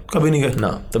नहीं गया, कभी नहीं गया ना।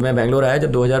 तो मैं बैंगलोर आया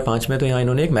जब 2005 में, तो यहाँ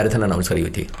इन्होंने एक मैराथन अनाउंस करी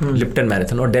हुई थी, लिप्टन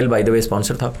मैराथन, और del by the way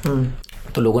sponsor था।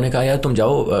 तो लोगों ने कहा यार तुम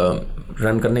जाओ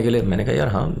रन करने के लिए। मैंने कहा यार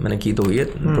हाँ, मैंने की तो हुई है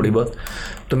थोड़ी बहुत।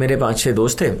 तो मेरे 5-6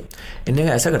 दोस्त थे, इन्होंने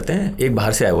कहा ऐसा करते हैं, एक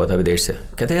बाहर से आया हुआ था विदेश से,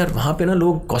 कहते हैं यार वहाँ पे ना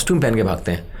लोग कॉस्ट्यूम पहन के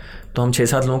भागते हैं। तो हम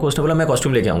 6-7 लोगों को, उसने बोला मैं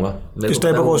कॉस्ट्यूम लेके आऊँगा। इस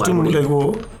टाइप का कॉस्ट्यूम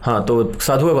वो? हाँ, तो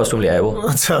साधु का कॉस्ट्यूम ले आया वो।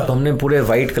 अच्छा। तो हमने पूरे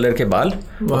वाइट कलर के बाल,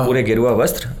 पूरे गेरुआ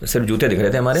वस्त्र, सिर्फ जूते दिख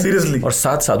रहे थे हमारे। सीरियसली? और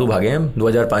 7 साधु भागे हैं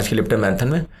 2005 की लिप्टन मैराथन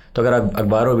में। तो अगर आप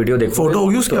अखबार और वीडियो देखो, फोटो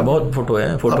होगी उसकी? बहुत फोटो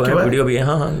है, वीडियो भी है।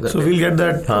 हाँ, सो वील गेट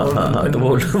दैट। हाँ, तो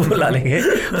वो ला लेंगे।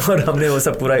 और हमने वो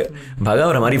सब पूरा भागा,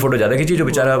 और हमारी फोटो ज़्यादा खींची। जो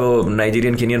बेचारा वो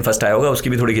नाइजीरियन कीनियन फर्स्ट आया होगा, उसकी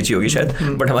भी थोड़ी खींची होगी शायद,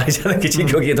 बट हमारी ज़्यादा खींची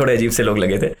क्योंकि ये थोड़े अजीब से लोग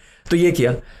लगे थे। तो ये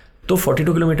किया। तो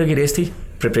 42 किलोमीटर की रेस थी,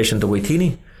 प्रिपरेशन तो कोई थी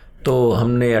नहीं। तो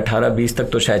हमने 18-20 तक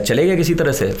तो शायद चले गए किसी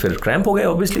तरह से, फिर क्रैम्प हो गया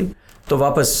ऑब्वियसली। तो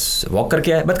वापस वॉक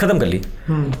करके आए, बात खत्म कर ली।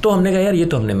 तो हमने कहा यार ये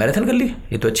तो हमने मैराथन कर ली,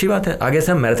 ये तो अच्छी बात है, आगे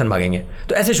से हम मैराथन भागेंगे।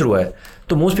 तो ऐसे शुरू है।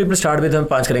 तो मोस्ट पीपल स्टार्ट विद हम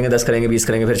 5 करेंगे, 10 करेंगे, 20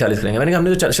 करेंगे, फिर 40 करेंगे। मैंने कहा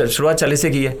हमने तो शुरुआत 40 से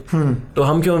की है, तो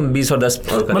हम क्यों 20 और 10?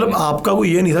 मतलब आपका वो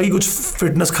ये नहीं था कि कुछ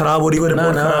फिटनेस खराब हो रही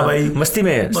है, भाई मस्ती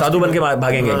में साधु बन के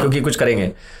भागेंगे क्योंकि कुछ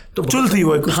करेंगे, तो चुल थी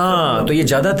वो। हाँ, तो ये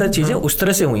ज्यादातर चीजें उस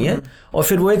तरह से हुई हैं और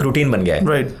फिर वो एक रूटीन बन गया है।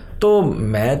 राइट। तो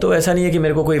मैं तो ऐसा नहीं है कि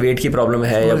मेरे को कोई वेट की प्रॉब्लम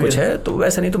है या कुछ है, तो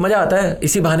वैसा नहीं, तो मजा आता है,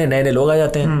 इसी बहाने नए नए लोग आ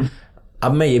जाते हैं।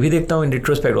 अब मैं ये भी देखता हूँ इन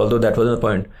retrospect, although that was the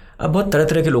point, अब बहुत तरह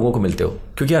तरह के लोगों को मिलते हो,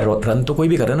 क्योंकि यार रन तो कोई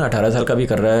भी कर रहा है ना, 18 साल का भी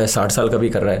कर रहा है, 60 साल का भी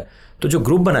कर रहा है। तो जो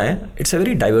ग्रुप बना है it's a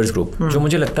very diverse group, जो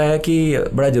मुझे लगता है कि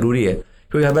बड़ा जरूरी है।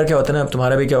 क्योंकि हर बार क्या होता है ना, अब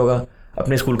तुम्हारा भी क्या होगा,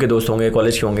 अपने स्कूल के दोस्त होंगे,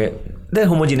 कॉलेज के होंगे, दे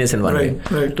होमोजीनियस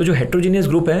एनवायरनमेंट। तो जो हेट्रोजीनियस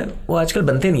ग्रुप है वो आजकल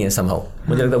बनते नहीं है समहाउ।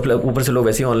 मुझे लगता है ऊपर से लोग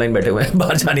वैसे ही ऑनलाइन बैठे हुए हैं,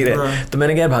 बाहर जा नहीं रहे। तो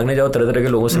मैंने कहा भागने जाओ, तरह तरह के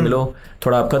लोगों से मिलो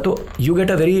थोड़ा आपका, तो you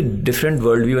get a very different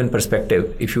world view and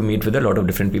perspective if you meet with a lot of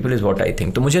different people, is what I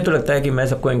think. तो मुझे तो लगता है कि मैं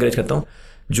सबको एंकरेज करता हूँ,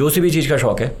 जो सी भी चीज़ का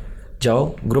शौक है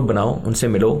जाओ, ग्रुप बनाओ, उनसे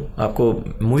मिलो। आपको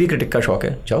मूवी क्रिटिक का शौक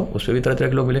है, जाओ, उससे भी तरह तरह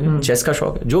के लोग मिलेंगे। चेस का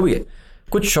शौक है, जो भी है,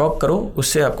 कुछ शौक करो,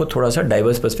 उससे आपको थोड़ा सा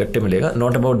डाइवर्स पर्सपेक्टिव मिलेगा।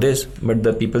 Not about this, but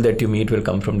the people that you meet will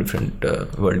come from different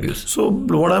world views. So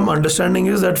what I'm understanding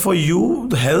is that for you,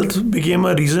 the health became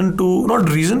a reason to, not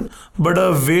reason, but a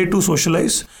way to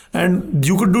socialize, and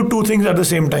you could do 2 things at the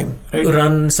same time, right?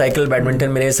 Run, cycle, badminton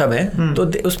मेरे सब हैं।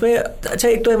 तो उसमें अच्छा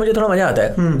एक तो है, मुझे थोड़ा मजा आता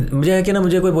है। मुझे है कि ना,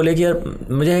 मुझे कोई बोले कि यार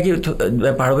मुझे है कि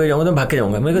मैं पहाड़ों पे जाऊँगा तो भाग के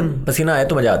जाऊँगा, मुझे पसीना आया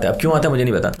तो मजा आता है। अब क्यों आता है मुझे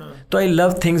नहीं पता। तो I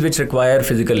love things which require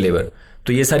physical labour.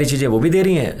 तो ये सारी चीज़ें वो भी दे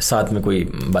रही हैं, साथ में कोई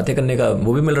बातें करने का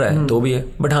वो भी मिल रहा है, तो भी है।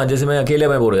 बट हाँ, जैसे मैं अकेले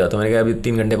मैं बोर हो जाता हूँ, मैंने कहा अभी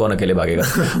 3 घंटे कौन अकेले भागेगा।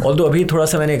 ऑल्दो अभी थोड़ा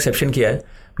सा मैंने एक्सेप्शन किया है,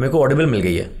 मेरे को ऑडिबल मिल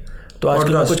गई है, तो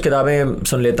आजकल मैं कुछ किताबें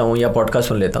सुन लेता हूँ या पॉडकास्ट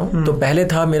सुन लेता हूँ। तो पहले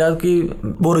था मेरा कि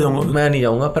बोर हो जाऊंगा, मैं नहीं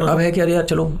जाऊँगा, पर अब है कि अरे यार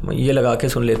चलो ये लगा के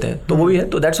सुन लेते हैं, तो वो भी है।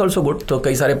 तो दैट्स ऑल्सो गुड। तो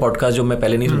कई सारे पॉडकास्ट जो मैं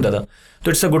पहले नहीं सुनता था,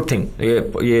 तो इट्स अ गुड थिंग।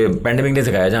 ये पैंडेमिक ने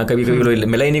सिखाया, जहाँ कभी कभी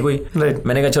मिला ही नहीं कोई,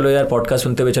 मैंने कहा चलो यार पॉडकास्ट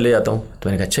सुनते हुए चले जाता हूँ। तो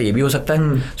मैंने कहा अच्छा ये भी हो सकता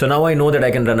है। So now I know that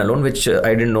I can run alone, which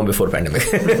I didn't know before pandemic.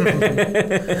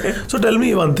 So tell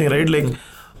me one thing, right? Like,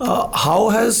 how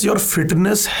has your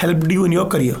fitness helped you in your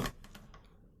career?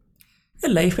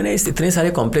 Life में ना इतने सारे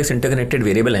complex interconnected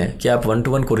variable हैं कि आप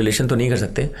 1-to-1 correlation तो नहीं कर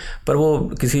सकते। पर वो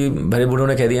किसी भरे बूढ़ों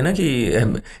ने कह दिया ना कि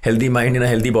healthy mind in a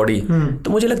healthy body,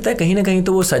 तो मुझे लगता है कहीं ना कहीं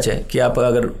तो वो सच है कि आप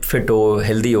अगर फिट हो,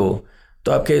 हेल्दी हो,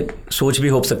 तो आपके सोच भी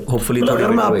होपफुली। अगर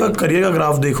मैं आपका करियर का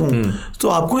ग्राफ देखूं, तो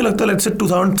आपको नहीं लगता लेट्स से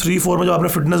 2003-4 में जब आपने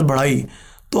फिटनेस बढ़ाई,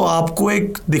 तो आपको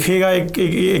एक दिखेगा एक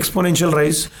exponential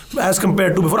rise as compare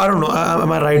to before? I don't know,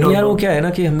 M I right? यार वो क्या है ना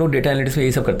कि हम लोग डेटा एनालिटिक्स में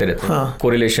यही सब करते रहते हैं,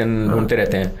 कोरिलेशन ढूंढते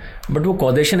रहते हैं, बट वो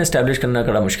कॉजेशन एस्टैब्लिश करना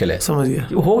बड़ा मुश्किल है। समझ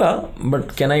गया। होगा,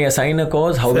 but can I assign a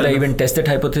cause? How will I even test that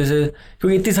hypothesis?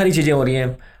 क्योंकि इतनी सारी चीज़ें हो रही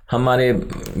हैं हमारे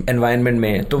एनवायरनमेंट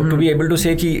में, तो टू बी एबल टू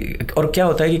से कि, और क्या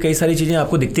होता है कि कई सारी चीज़ें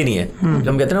आपको दिखती नहीं है। जब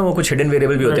हम कहते हैं ना वो कुछ हिडन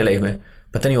वेरिएबल भी होते हैं लाइफ में,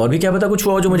 पता नहीं और भी क्या पता कुछ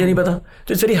हुआ हो जो मुझे नहीं पता।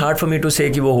 तो it's very hard for me to से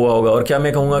कि वो हुआ होगा। और क्या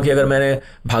मैं कहूँगा कि अगर मैंने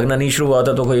भागना नहीं शुरू हुआ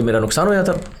था तो कोई मेरा नुकसान हो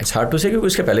जाता? इट्स हार्ड टू से, क्योंकि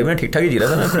उसके पहले मैं ठीक ठाक ही जी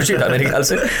रहा था ना, खुशी था मेरे ख्याल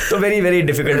से। तो very very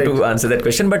difficult to answer that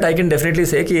question, but I can definitely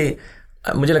से कि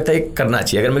मुझे लगता है करना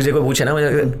चाहिए। अगर मुझे कोई पूछे ना,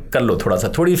 मुझे कर लो थोड़ा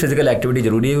सा, थोड़ी फिजिकल एक्टिविटी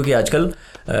जरूरी है, क्योंकि आजकल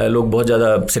लोग बहुत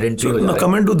ज़्यादा सेडेंटरी हो जाते हैं।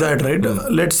 Coming to that, right?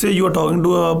 Let's say you are talking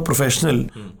to a professional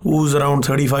who's around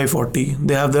 35-40.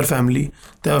 They have their family.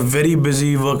 They have very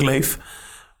busy work life.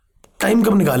 Time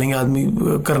कब निकालेंगे आदमी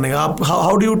करने का? आप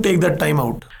how do you take that time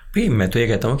out? भाई मैं तो ये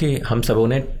कहता हूँ कि हम सबों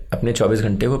ने अपने 24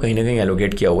 घंटे को कहीं ना कहीं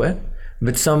एलोकेट किया हुआ है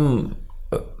with some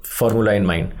formula in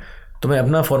mind. तो मैं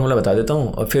अपना फार्मूला बता देता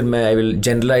हूँ और फिर मैं I will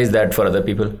generalise that for other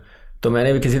people. तो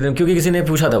मैंने भी किसी दिन, क्योंकि किसी ने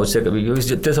पूछा था मुझसे कभी, क्योंकि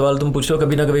जितने सवाल तुम पूछ रहे हो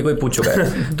कभी ना कभी कोई पूछ चुका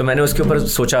है, तो मैंने उसके ऊपर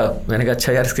सोचा, मैंने कहा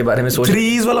अच्छा यार इसके बारे में सोच।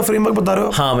 3 वाला फ्रेमवर्क बता रहे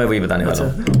हो? हाँ, मैं वही बताने वाला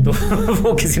हूँ। तो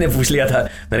वो किसी ने पूछ लिया था,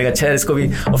 मैंने कहा अच्छा यार इसको भी,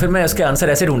 और फिर मैं उसके आंसर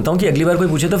ऐसे ढूंढता हूँ कि अगली बार कोई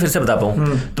पूछे तो फिर से बता पाऊँ।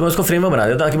 तो मैं उसको फ्रेमवर्क बना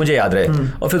देता हूँ कि मुझे याद रहे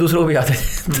और फिर दूसरों को भी याद रहे।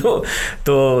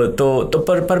 तो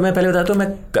पर मैं पहले बताता हूँ,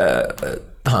 मैं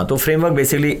हाँ, तो फ्रेमवर्क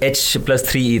बेसिकली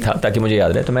H+3E था ताकि मुझे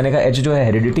याद रहे। तो मैंने कहा H जो है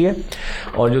हेरिडिटी है,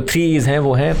 और जो 3 E's हैं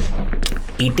वो हैं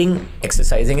ईटिंग,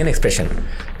 एक्सरसाइजिंग एंड एक्सप्रेशन।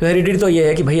 तो हेरिडिटी तो ये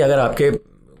है कि भाई अगर आपके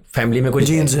फैमिली में कोई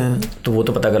जीन्स हैं तो वो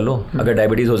तो पता कर लो, अगर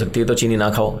डायबिटीज़ हो सकती है तो चीनी ना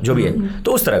खाओ, जो भी है।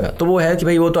 तो उस तरह का तो वो है कि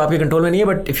भाई वो तो आपके कंट्रोल में नहीं है,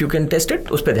 but if you can test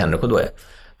it, उस पर ध्यान रखो, दो है।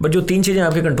 बट जो 3 चीज़ें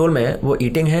आपके कंट्रोल में है वो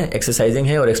ईटिंग है, एक्सरसाइजिंग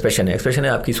है और एक्सप्रेशन है। एक्सप्रेशन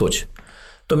है आपकी सोच।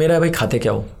 तो मेरा भाई खाते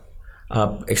क्या हो,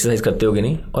 आप एक्सरसाइज करते हो कि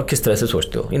नहीं, और किस तरह से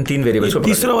सोचते हो, इन 3 वेरिएबल्स को।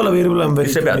 तीसरा वाला वेरिएबल हम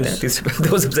तीसरे पे आते हैं, तीसरे पे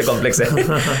तो सबसे कॉम्प्लेक्स है।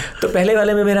 तो पहले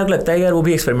वाले में मेरा लगता है यार वो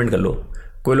भी एक्सपेरिमेंट कर लो।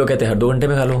 कोई लोग कहते हैं हर 2 घंटे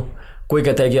में खा लो, कोई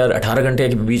कहता है कि यार 18 घंटे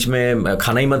के बीच में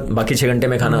खाना ही मत, बाकी 6 घंटे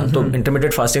में खाना। तो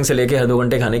इंटरमीडिएट फास्टिंग से लेके हर 2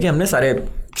 घंटे खाने के हमने सारे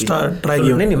ट्राई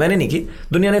किए। नहीं, मैंने नहीं की,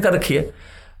 दुनिया ने कर रखी है।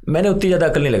 मैंने उतनी ज़्यादा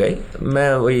अकल नहीं लगाई,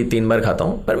 मैं वही 3 बार खाता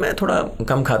हूँ, पर मैं थोड़ा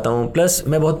कम खाता हूँ, प्लस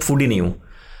मैं बहुत फूडी नहीं हूँ।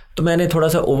 तो मैंने थोड़ा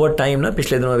सा ओवर टाइम ना,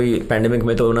 पिछले दिनों अभी पैंडेमिक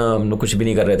में तो ना हम लोग कुछ भी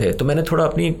नहीं कर रहे थे, तो मैंने थोड़ा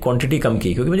अपनी क्वांटिटी कम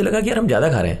की, क्योंकि मुझे लगा कि यार हम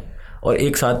ज़्यादा खा रहे हैं और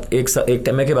एक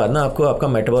टाइम के बाद ना आपको आपका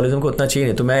मेटाबॉलिज्म को उतना चाहिए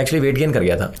नहीं। तो मैं एक्चुअली वेट गेन कर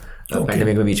गया था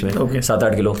पैंडेमिक में बीच में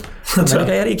 7-8 किलो। मैंने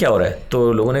कहा यार ये क्या हो रहा है,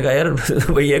 तो लोगों ने कहा यार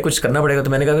वही है, कुछ करना पड़ेगा।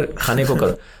 तो मैंने कहा खाने को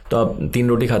करो, तो आप 3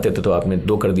 रोटी खाते थे तो आपने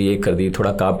 2 कर दी, 1 कर दी,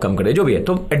 थोड़ा कार्ब कम कर दिया, जो भी है,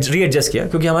 तो रीएडजस्ट किया।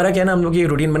 क्योंकि हमारा क्या है ना, हम लोग की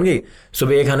रूटीन बन गई,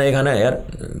 सुबह ये खाना है यार,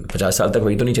 50 साल तक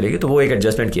वही तो नहीं चलेगी, तो वो एक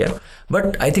एडजस्टमेंट किया।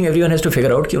 But I think everyone has to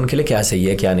figure out कि उनके लिए क्या सही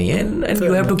है क्या नहीं है, and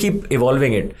you have to keep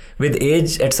evolving it with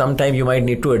age. At some time you might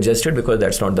need to adjust it, because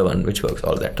that's not the one which works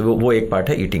all that. तो वो एक पार्ट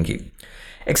है ईटिंग की।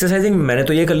 एक्सरसाइजिंग मैंने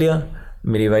तो ये कर लिया,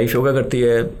 मेरी वाइफ योगा करती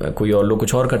है, कोई और लोग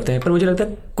कुछ और करते हैं, पर मुझे लगता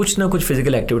है कुछ ना कुछ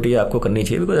फिजिकल एक्टिविटी आपको करनी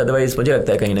चाहिए, बिकॉज अदरवाइज मुझे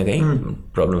लगता है कहीं ना कहीं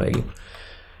प्रॉब्लम आएगी।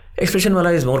 एक्सप्रेशन वाला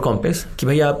इज़ मोर कॉम्प्लेक्स कि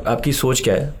भाई आपकी सोच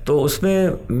क्या है। तो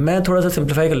उसमें मैं थोड़ा सा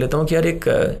सिंप्लीफाई कर लेता हूँ कि यार एक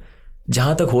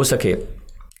जहाँ तक हो सके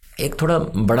एक थोड़ा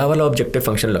बड़ा वाला ऑब्जेक्टिव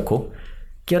फंक्शन रखो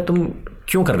कि यार तुम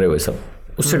क्यों कर रहे हो ये सब,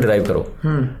 उससे ड्राइव करो।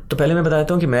 तो पहले मैं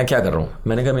बताता हूँ कि मैं क्या कर रहा हूँ।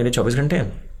 मैंने कहा मेरे 24 घंटे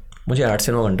हैं, मुझे 8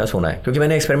 से 9 घंटा सोना है, क्योंकि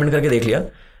मैंने एक्सपेरिमेंट करके देख लिया,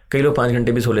 कई लोग 5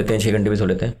 घंटे भी सो लेते हैं, 6 घंटे भी सो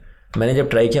लेते हैं। मैंने जब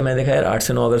ट्राई किया, मैंने देखा यार 8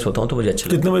 से 9 अगर सोता हूँ तो मुझे अच्छा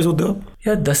लगता है। कितने बजे सोते हो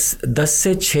यार? 10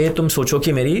 से 6 तुम सोचो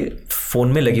कि मेरी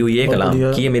फ़ोन में लगी हुई है एक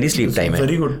अलार्म कि ये मेरी स्लीप टाइम है।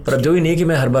 पर अब जो भी नहीं कि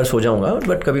मैं हर बार सो जाऊँगा,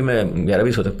 बट कभी मैं 11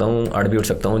 भी सो सकता हूँ, 8 भी उठ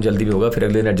सकता हूँ, जल्दी भी होगा, फिर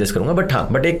अगले दिन एडजस्ट करूँगा। बट हाँ,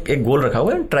 बट एक गोल रखा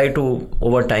हुआ है, try to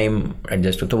over time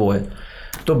adjust, तो वो है।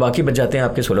 तो बाकी बच जाते हैं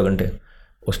आपके 16 घंटे।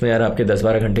 उसमें यार आपके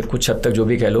 10-12 घंटे कुछ हद तक जो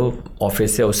भी कह लो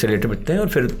ऑफिस से उससे रिलेटेड बचते हैं, और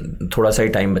फिर थोड़ा सा ही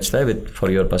टाइम बचता है with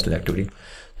for your personal activity.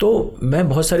 तो मैं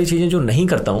बहुत सारी चीज़ें जो नहीं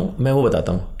करता हूँ मैं वो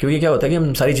बताता हूँ, क्योंकि क्या होता है कि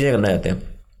हम सारी चीज़ें करना चाहते हैं।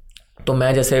 तो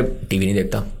मैं जैसे टीवी नहीं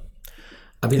देखता,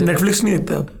 अभी नेटफ्लिक्स नहीं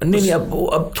देखता? नहीं,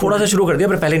 अब थोड़ा सा शुरू कर दिया,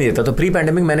 पर पहले नहीं देखता। तो प्री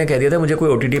पैंडेमिक मैंने कह दिया था मुझे कोई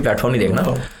OTT प्लेटफॉर्म नहीं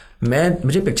देखना,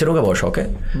 मुझे पिक्चरों का बहुत शौक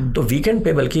है। तो वीकेंड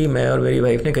पे बल्कि मैं और मेरी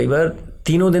वाइफ ने कई बार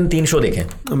 3 दिन 3 शो देखे।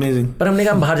 अमेजिंग। पर हमने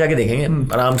कहा बाहर जाके देखेंगे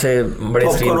आराम से,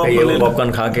 बड़े स्क्रीन पे ये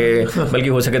पॉपकॉर्न खा के, बल्कि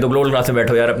हो सके तो ग्लोबल क्लास में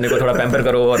बैठो यार, अपने को थोड़ा पैम्पर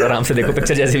करो और आराम से देखो,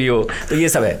 पिक्चर जैसी भी हो। तो ये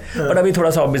सब है। बट अभी थोड़ा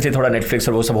सा ऑब्वियसली थोड़ा नेटफ्लिक्स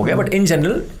और वो सब हो गया। बट इन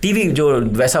जनरल टीवी जो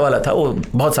वैसा वाला था वो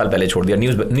बहुत साल पहले छोड़ दिया।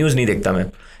 न्यूज़ नहीं देखता मैं,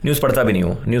 न्यूज़ पढ़ता भी नहीं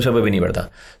हूँ, न्यूज़पेपर भी नहीं पढ़ता।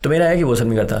 तो मेरा है कि वो सब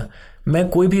नहीं करता। मैं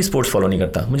कोई भी स्पोर्ट्स फॉलो नहीं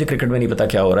करता। मुझे क्रिकेट में नहीं पता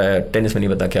क्या हो रहा है, टेनिस में नहीं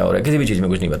पता क्या हो रहा है, किसी भी चीज़ में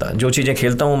कुछ नहीं पता। जो चीज़ें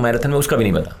खेलता हूँ मैराथन में उसका भी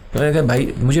नहीं पता। मैंने कहा भाई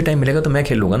मुझे टाइम मिलेगा तो मैं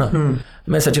खेल लूँगा ना।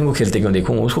 मैं सचिन को खेलते क्यों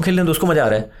देखूँ, उसको खेलने तो उसको मज़ा आ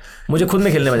रहा है, मुझे खुद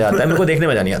में खेलने मज़ा आता है, मेरे को देखने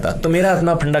मज़ा नहीं आता। तो मेरा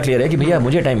अपना फंडा क्लियर है कि भैया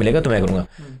मुझे टाइम मिलेगा तो मैं करूँगा।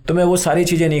 तो मैं वो सारी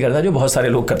चीज़ें नहीं करता जो बहुत सारे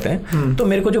लोग करते हैं। तो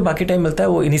मेरे को जो बाकी टाइम मिलता है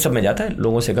वो इन्हीं सब में जाता है।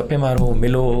 लोगों से गप्पे मारो,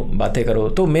 मिलो, बातें करो।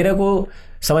 तो मेरे को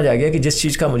समझ आ गया कि जिस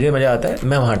चीज़ का मुझे मज़ा आता है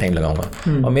मैं वहाँ टाइम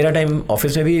लगाऊंगा। और मेरा टाइम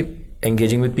ऑफिस में भी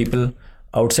engaging with people,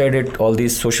 outside it all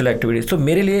these social activities. तो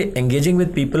मेरे लिए engaging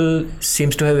with people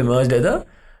seems to have emerged as a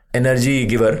energy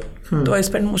giver. So I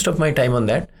spend most of my time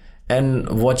on that, and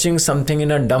watching something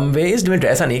in a dumb way is limited.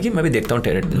 ऐसा नहीं कि मैं भी देखता हूँ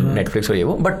Netflix और ये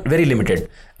वो, but very limited.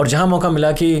 और जहाँ मौका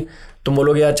मिला कि तुम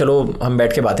बोलोगे यार चलो हम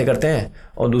बैठ के बातें करते हैं,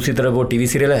 और दूसरी तरफ वो टीवी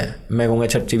सीरियल है, मैं कहूँगा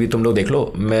अच्छा टीवी तुम लोग देख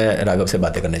लो, मैं राघव से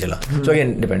बातें करने चला। So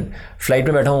again depend. फ्लाइट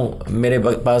में बैठा हूँ, मेरे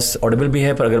पास ऑडिबल भी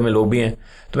है, पर अगर मैं लोग भी हैं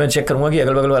तो मैं चेक करूँगा कि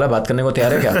अगल बगल वाला बात करने को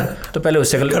तैयार है क्या, तो पहले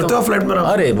उससे कर लेता हूँ। फ्लाइट में?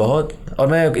 अरे बहुत। और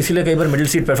मैं इसीलिए कई बार मिडिल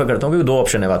सीट प्रेफर करता हूँ, क्योंकि 2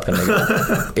 ऑप्शन है बात करने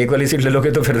के। एक वाली सीट ले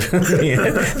लोगे तो फिर नहीं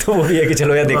है, तो वो भी है कि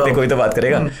चलो यार देखते कोई तो बात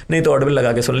करेगा, नहीं तो ऑडिबल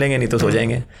लगा के सुन लेंगे, नहीं तो सो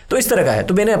जाएंगे। तो इस तरह का है।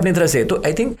 तो मैंने अपनी तरह से, तो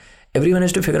I think everyone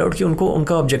has to figure out कि उनको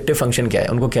उनका ऑब्जेक्टिव फंक्शन क्या है,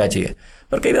 उनको क्या चाहिए।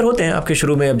 पर कई बार होते हैं आपके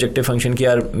शुरू में ऑब्जेक्टिव फंक्शन कि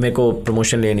यार मेरे को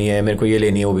प्रमोशन लेनी है, मेरे को ये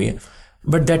लेनी है, वो भी है।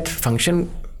 But that function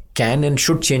can and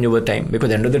should change over time,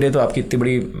 because end of the day तो आपकी इतनी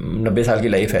बड़ी 90 साल की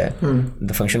लाइफ है,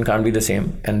 the function can't be the same,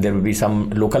 and there will be some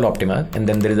local optima and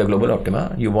then there is a global optima.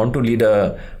 You want to lead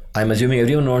I am assuming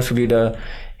everyone wants to lead a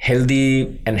healthy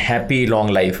and happy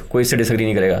long life. कोई इससे disagree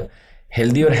नहीं करेगा.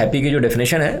 Healthy और happy की जो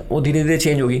definition है वो धीरे धीरे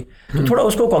चेंज होगी. तो थोड़ा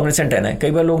उसको कॉग्निसेंट रहना है.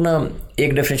 कई बार लोग ना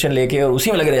एक डेफिनेशन लेके और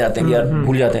उसी में लगे रह जाते हैं कि यार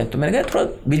भूल जाते हैं. तो मैंने कहा थोड़ा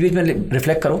बीच बीच में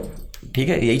रिफ्लेक्ट करो. ठीक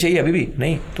है यही चाहिए अभी भी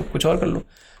नहीं तो कुछ और कर लो.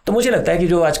 तो मुझे लगता है कि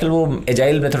जो आजकल वो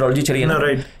एजाइल मेथोडोलॉजी चली है ना,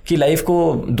 कि लाइफ को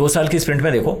 2 साल की स्प्रिंट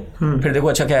में देखो, फिर देखो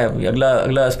अच्छा क्या है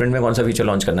अगला स्प्रिंट में कौन सा फीचर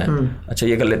लॉन्च करना है, अच्छा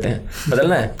ये कर लेते हैं,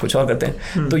 बदलना है कुछ और करते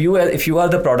हैं. तो if you are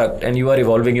the product and you are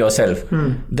evolving yourself,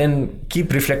 then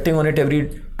keep reflecting on it every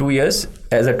 2 years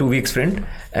as a 2-week sprint,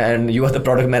 and you are the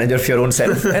product manager of your own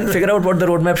self and figure out what the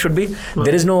roadmap should be.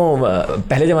 There is no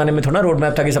पहले ज़माने में थोड़ा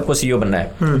roadmap था कि सबको CEO बनना है.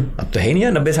 अब तो है ही नहीं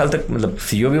है. 90 साल तक मतलब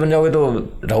CEO भी बन जाओगे तो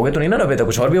रहोगे तो नहीं ना 90 तक,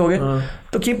 कुछ और भी होगे.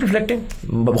 तो कीप रिफ्लेक्टिंग.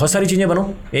 बहुत सारी चीज़ें बनो,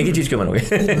 एक ही चीज़ क्यों बनोगे.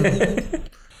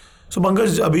 सो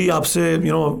पंकज, अभी आपसे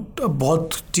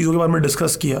बहुत चीज़ों के बारे में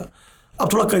डिस्कस किया.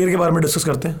 अब थोड़ा करियर के बारे में डिस्कस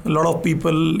करते हैं. Lot of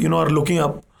people are looking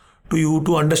up to you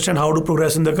to understand how to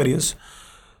progress in their careers.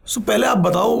 So पहले आप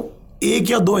बताओ एक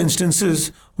या दो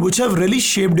instances which have really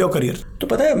shaped your career. तो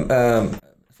पता है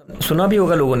सुना भी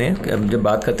होगा लोगों ने, जब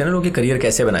बात करते हैं ना लोग कि करियर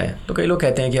कैसे बनाए, तो कई लोग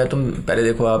कहते हैं कि यार तुम पहले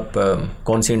देखो आप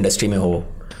कौन सी इंडस्ट्री में हो,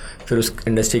 फिर उस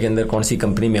इंडस्ट्री के अंदर कौन सी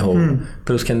कंपनी में हो,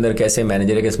 फिर उसके अंदर कैसे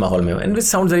मैनेजर है, किस माहौल में हो. And which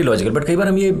sounds very logical, but कई बार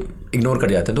हम ये इग्नोर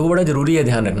कर जाते हैं. तो वो बड़ा ज़रूरी है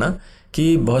ध्यान रखना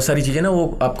कि बहुत सारी चीज़ें ना,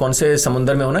 वो आप कौन से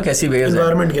समुंदर में हो ना, कैसी वेव्स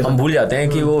हैं, हम भूल जाते हैं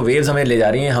कि वो वेव्स हमें ले जा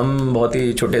रही हैं, हम बहुत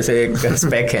ही छोटे से एक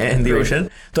स्पेक हैं इन दी ओशन.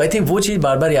 तो आई थिंक वो चीज़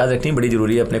बार बार याद रखनी बड़ी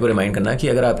ज़रूरी है, अपने को रिमाइंड करना कि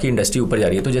अगर आपकी इंडस्ट्री ऊपर जा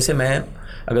रही है. तो जैसे मैं,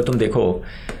 अगर तुम देखो,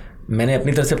 मैंने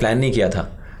अपनी तरफ से प्लान नहीं किया था,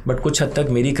 बट कुछ हद तक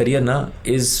मेरी करियर ना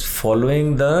is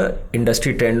following the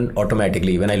industry trend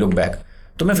automatically when I look back.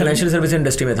 तो मैं फाइनेंशियल सर्विस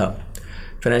इंडस्ट्री में था.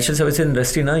 फाइनेंशियल सर्विस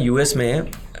इंडस्ट्री ना यूएस में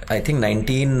आई थिंक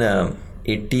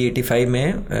 1980-85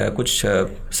 में कुछ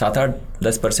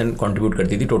 7-8-10% कंट्रीब्यूट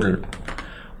करती थी टोटल,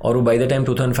 और वो बाय द टाइम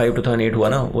 2005-2008 हुआ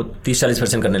ना, वो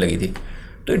 30-40% करने लगी थी.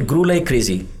 तो it grew like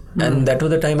crazy, and that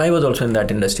was the time I was also in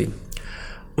that industry.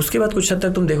 उसके बाद कुछ हद तक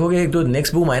तुम देखोगे एक जो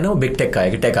नेक्स्ट बूम आया ना, वो बिग टेक का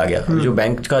है कि टेक आ गया. जो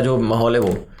बैंक का जो माहौल है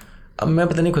वो, अब मैं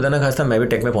पता नहीं खुदा ना खास्ता मैं भी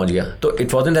टेक में पहुंच गया. तो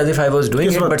it wasn't as if I was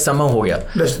doing it, but somehow हो गया.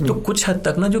 तो कुछ हद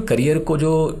तक ना जो करियर को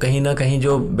जो कहीं ना कहीं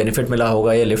जो बेनिफिट मिला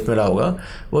होगा या लिफ्ट मिला होगा,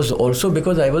 was also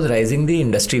because I was rising the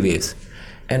industry waves,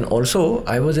 and also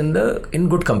I was in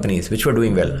good companies which were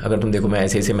doing well. अगर तुम देखो मैं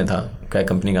ऐसे में था, क्या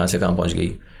कंपनी कहाँ से कहाँ पहुँच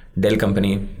गई. डेल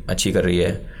कंपनी अच्छी कर रही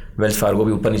है, वेल्स फार्गो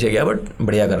भी ऊपर नीचे गया बट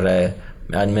बढ़िया कर रहा है.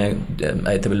 आज मैं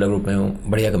आदित्य बिरला ग्रुप में हूँ,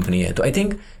 बढ़िया कंपनी है. तो आई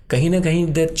थिंक कहीं ना कहीं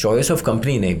द चॉइस ऑफ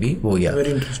कंपनी ने भी वो गया.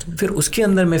 फिर उसके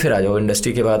अंदर में फिर आ जाओ,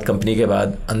 इंडस्ट्री के बाद, कंपनी के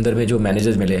बाद, अंदर में जो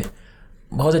मैनेजर्स मिले,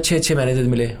 बहुत अच्छे अच्छे मैनेजर्स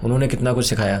मिले, उन्होंने कितना कुछ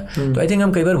सिखाया. तो आई थिंक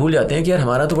हम कई बार भूल जाते हैं कि यार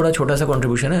हमारा तो बड़ा छोटा सा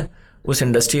कंट्रीब्यूशन है, उस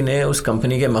इंडस्ट्री ने, उस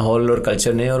कंपनी के माहौल और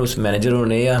कल्चर ने, और उस मैनेजरों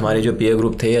ने, या हमारे जो पीयर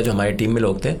ग्रुप थे, या जो हमारी टीम में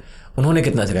लोग थे, उन्होंने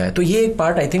कितना सिखाया. तो ये एक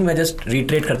पार्ट आई थिंक मैं जस्ट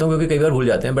रिट्रेट करता हूँ, क्योंकि कई बार भूल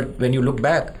जाते हैं. But when you look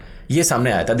back, ये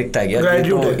सामने आया था, दिखता है यार ये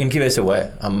तो इनकी वजह से हुआ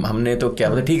है. हमने तो क्या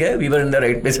मतलब, ठीक है, we were in the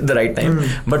right place at the right time,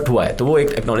 but हुआ है. तो वो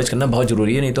एक एक्नॉलेज करना बहुत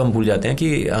ज़रूरी है, नहीं तो हम भूल जाते हैं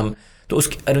कि हम तो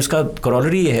उसका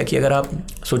कॉरोलरी ये है कि अगर आप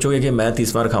सोचोगे कि मैं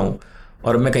 30 मार खाऊं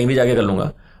और मैं कहीं भी जाके कर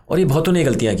लूँगा, और ये बहुतों ने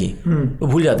गलतियाँ की, तो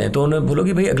भूल जाते हैं. तो उन्हें भूलो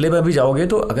कि भाई अगले बार भी जाओगे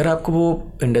तो अगर आपको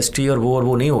वो इंडस्ट्री और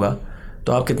वो नहीं होगा,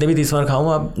 तो आप कितने भी 30 मार खाओ,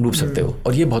 आप डूब सकते हो.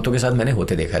 और ये बहुतों के साथ मैंने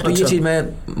होते देखा है. तो ये चीज़ मैं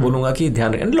बोलूँगा कि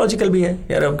ध्यान रखें. लॉजिकल भी है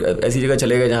यार, अब ऐसी जगह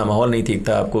चले गए जहाँ माहौल नहीं ठीक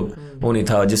था, आपको वो नहीं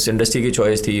था, जिस इंडस्ट्री की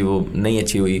चॉइस थी वो नहीं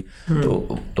अच्छी हुई,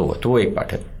 तो वो एक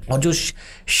पार्ट है. और जो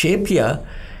शेप किया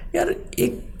यार,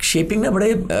 एक शेपिंग ना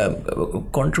बड़े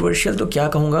कंट्रोवर्शियल, तो क्या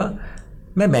कहूँगा,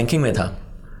 मैं बैंकिंग में था.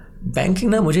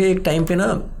 बैंकिंग ना मुझे एक टाइम पे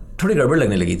ना थोड़ी गड़बड़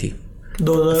लगने लगी थी,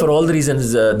 for all the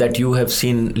reasons that you have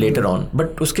seen later on.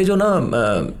 But उसके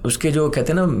जो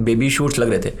कहते हैं ना बेबी शूट्स लग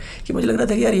रहे थे, कि मुझे लग रहा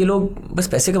था कि यार ये लोग बस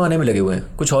पैसे कमाने में लगे हुए हैं,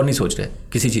 कुछ और नहीं सोच रहे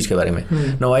किसी चीज़ के बारे में.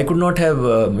 Now I could not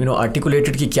have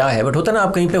articulated कि क्या है, बट होता ना,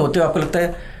 आप कहीं पे होते हो, आपको लगता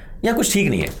है यहाँ कुछ ठीक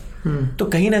नहीं है. तो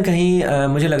कहीं ना कहीं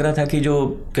मुझे लग रहा था कि जो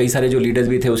कई सारे जो लीडर्स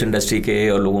भी थे उस इंडस्ट्री के,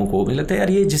 और लोगों को मुझे लगता है यार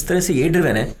ये जिस तरह से ये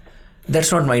ड्रिवन है,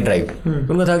 दैट्स नॉट माई ड्राइव.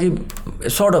 उनका था कि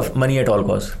sort of money at all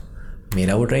cost.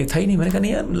 मेरा वो ड्राइव था ही नहीं. मैंने कहा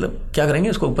नहीं यार, मतलब क्या करेंगे,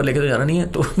 उसको ऊपर लेके तो जाना नहीं है,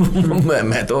 तो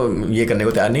मैं तो ये करने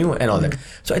को तैयार नहीं हूँ, and all that.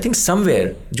 So I think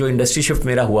somewhere जो इंडस्ट्री शिफ्ट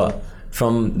मेरा हुआ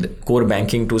from core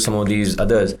banking to some of these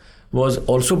others was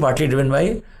also partly driven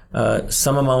by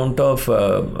some amount of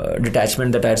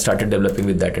detachment that I had started developing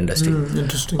with that industry.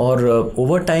 और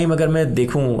over time अगर मैं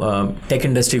देखूँ tech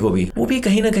industry को भी, वो भी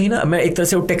कहीं ना मैं एक तरह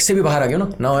से वो टेक से भी बाहर आ गया ना.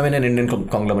 Now I'm in an Indian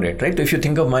conglomerate, right? So if you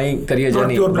think of my career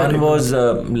journey, one was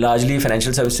largely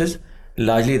financial services,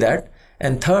 largely that,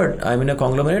 and third I'm in a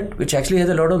conglomerate which actually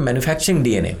has a lot of manufacturing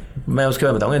DNA. मैं उसके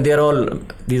बाद बताऊँगा.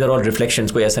 These are all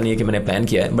reflections. कोई ऐसा नहीं है कि मैंने प्लान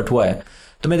किया है, बट हुआ है.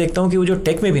 तो मैं देखता हूँ कि वो जो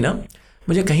टेक में भी ना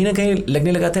मुझे कहीं ना कहीं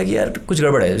लगने लगा था कि यार कुछ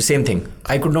गड़बड़ है. Same thing,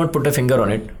 I could not put a finger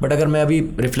on it, but अगर मैं अभी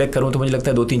रिफ्लेक्ट करूँ तो मुझे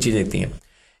लगता है 2-3 चीज़ें दिखती हैं.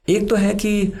 एक तो है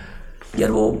कि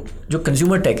यार वो जो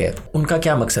कंज्यूमर टेक है, उनका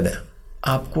क्या मकसद है,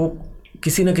 आपको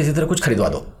किसी ना किसी तरह कुछ खरीदवा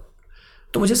दो.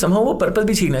 तो मुझे समहाउ वो पर्पस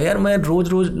भी सीखना है यार. मैं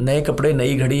रोज़ नए कपड़े,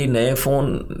 नई घड़ी, नए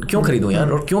फ़ोन क्यों खरीदूँ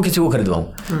यार, और क्यों किसी को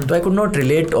खरीदवाऊँ. तो I could not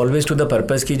relate always to the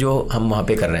purpose की जो हम वहाँ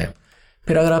पे कर रहे हैं.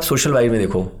 फिर अगर आप सोशल वाइज में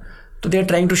देखो, तो they are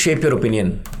trying to shape your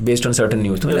opinion based on certain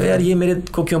news. तो मुझे लगा यार ये मेरे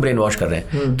को क्यों ब्रेन वॉश कर रहे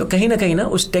हैं. तो कहीं ना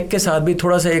उस टेक के साथ भी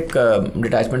थोड़ा सा एक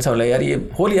डिटैचमेंट सा लगा, यार ये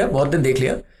हो लिया, बहुत दिन देख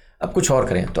लिया, अब कुछ और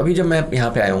करें. तो अभी जब मैं यहाँ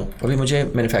पे आया हूँ, अभी मुझे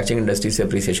मैन्युफैक्चरिंग इंडस्ट्री से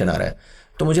अप्रिसिएशन आ रहा है.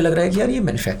 तो मुझे लग रहा है कि यार ये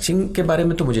मैन्युफैक्चरिंग के बारे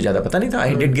में तो मुझे ज़्यादा पता नहीं था.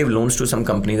 I did give loans to some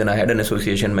companies and I had an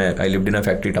association में, I lived in a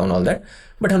factory town, all that.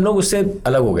 But हम लोग उससे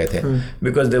अलग हो गए थे,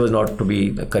 because there was not to be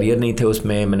career नहीं थे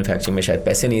उसमें. मैन्युफैक्चरिंग में शायद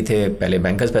पैसे नहीं थे, पहले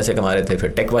बैंकर्स पैसे कमा रहे थे, फिर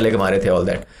टेक वाले कमा रहे थे, ऑल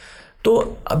दैट.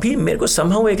 तो अभी मेरे को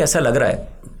समहाउ एक ऐसा लग रहा है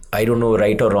I don't know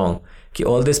right or wrong, कि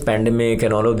all this pandemic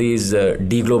and all of these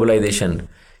deglobalization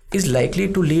is likely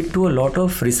to lead to a lot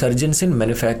of resurgence in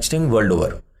manufacturing world over.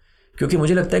 क्योंकि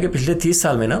मुझे लगता है कि पिछले 30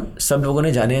 साल में ना सब लोगों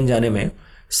ने जाने अनजाने में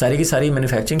सारी की सारी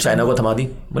मैन्युफैक्चरिंग चाइना को थमा दी,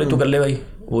 बोले तू कर ले भाई,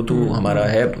 वो तू हमारा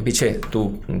है पीछे, तू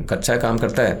कच्चा काम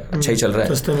करता है, अच्छा ही चल रहा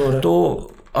है.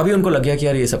 तो अभी उनको लग गया कि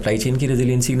यार ये सप्लाई चेन की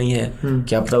रेजिलियंसी नहीं है,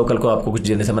 क्या पता वो कल को आपको कुछ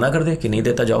देने से मना कर दे कि नहीं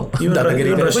देता जाओ,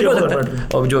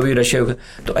 और जो भी रशिया.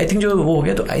 तो आई थिंक जो वो हो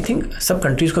गया, तो आई थिंक सब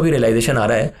कंट्रीज को भी रियलाइजेशन आ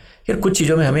रहा है यार कुछ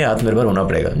चीज़ों में हमें आत्मनिर्भर होना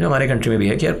पड़ेगा, जो हमारे कंट्री में भी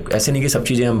है कि यार ऐसे नहीं कि सब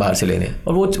चीज़ें हम बाहर से लेने,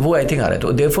 और वो आई थिंक आ रहा है.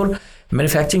 तो therefore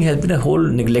manufacturing has been a whole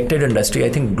neglected industry. I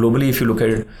think globally if you look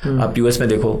at, आप यूएस में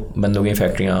देखो बंद हो गई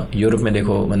फैक्ट्रियाँ, यूरोप में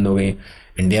देखो बंद हो गई,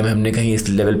 इंडिया में हमने कहीं इस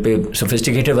लेवल पे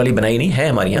सोफिस्टिकेटेड वाली बनाई नहीं है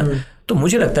हमारे यहाँ. तो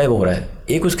मुझे लगता है वो हो रहा है.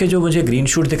 एक उसके जो मुझे ग्रीन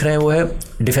शूट दिख रहे हैं वो है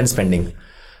डिफेंस स्पेंडिंग.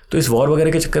 तो इस वॉर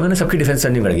वगैरह के चक्कर में ना सबकी डिफेंस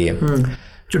स्पेंडिंग बढ़ गई है.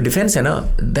 जो डिफेंस है ना,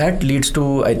 that leads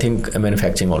to I think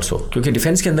manufacturing also, क्योंकि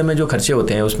डिफेंस के अंदर में जो खर्चे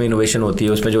होते हैं उसमें इनोवेशन होती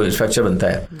है, उसमें जो इंफ्रास्ट्रक्चर बनता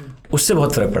है उससे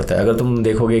बहुत फ़र्क पड़ता है. अगर तुम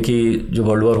देखोगे कि जो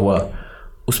वर्ल्ड वॉर हुआ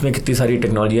उसमें कितनी सारी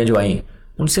टेक्नोलॉजियाँ जो आई,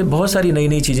 उनसे बहुत सारी नई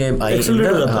नई चीज़ें आई,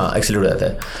 हाँ एक्सीलरेट हो जाता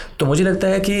है. तो मुझे लगता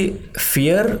है कि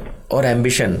फियर और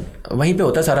एम्बिशन वहीं पे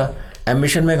होता है सारा.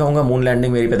 एम्बिशन में कहूँगा मून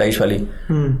लैंडिंग मेरी पैदाइश वाली,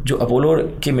 जो अपोलो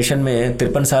के मिशन में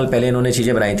 53 साल पहले इन्होंने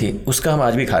चीज़ें बनाई थी, उसका हम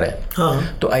आज भी खा रहे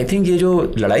हैं. तो आई थिंक ये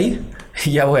जो लड़ाई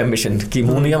या वो एम्बिशन कि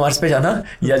मून या मार्स पे जाना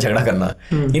या झगड़ा करना,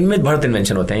 इनमें बहुत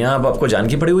इन्वेंशन होते हैं. यहाँ अब आपको जान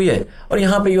की पड़ी हुई है और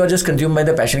यहाँ पे you are just consume by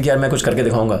the passion कि यार मैं कुछ करके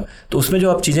दिखाऊंगा. तो उसमें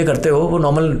जो आप चीज़ें करते हो वो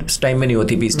नॉर्मल टाइम में नहीं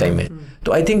होती, पीस टाइम में.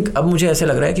 तो आई थिंक अब मुझे ऐसे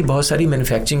लग रहा है कि बहुत सारी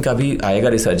मैन्युफैक्चरिंग का भी आएगा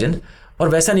रिसर्जेंस, और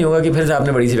वैसा नहीं होगा कि फिर से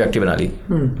आपने बड़ी सी फैक्ट्री बना ली.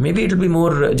 Maybe it will be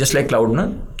more just like cloud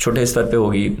ना, छोटे स्तर पे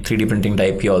होगी 3D प्रिंटिंग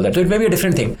टाइप की ऑल दैट. तो it may be a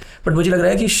different thing. But मुझे लग रहा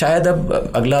है कि शायद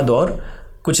अब अगला दौर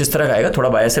कुछ इस तरह का आएगा. थोड़ा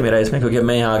बायस है मेरा इसमें, क्योंकि अब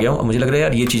मैं यहाँ आ गया हूँ. मुझे लग रहा है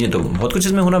यार ये चीज़ें तो बहुत कुछ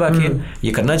इसमें होना बाकी है,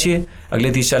 ये करना चाहिए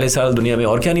अगले 30-40 साल दुनिया में,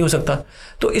 और क्या नहीं हो सकता.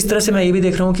 तो इस तरह से मैं ये भी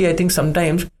देख रहा हूँ कि आई थिंक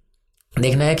समटाइम्स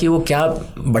देखना है कि वो क्या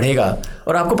बढ़ेगा,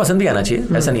 और आपको पसंद भी आना चाहिए.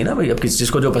 ऐसा नहीं ना भाई अब किसी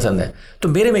चीज़ को जो पसंद है. तो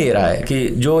मेरे में ये रहा है कि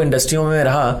जो इंडस्ट्रियों में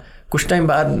रहा, कुछ टाइम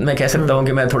बाद मैं कह सकता हूँ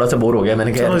कि मैं थोड़ा सा बोर हो गया.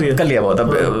 मैंने कहा कर लिया बहुत,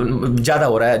 अब ज़्यादा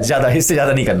हो रहा है, ज़्यादा इससे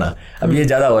ज़्यादा नहीं करना, अब ये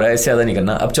ज़्यादा हो रहा है इससे ज़्यादा नहीं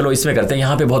करना, अब चलो इसमें करते हैं,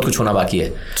 यहाँ पे बहुत कुछ होना बाकी है.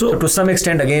 तो to some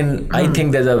extent again I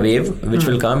think there is a wave which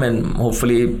will come, and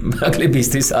hopefully अगले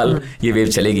 20-30 साल ये वेव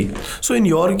चलेगी. So in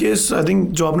your case I think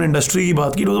जो आपने इंडस्ट्री की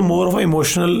बात की, it was more of a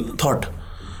emotional thought.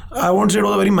 I won't say it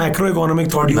was a very macroeconomic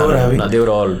thought you were having. No, they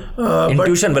were all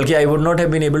intuition. बल्कि I would not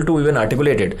have been able to even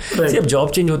articulate it. Right. जब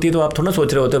job change होती है तो आप थोड़ा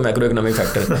सोच रहे होते हो मैक्रो इकोनॉमिक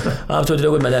फैक्टर. आप सोच रहे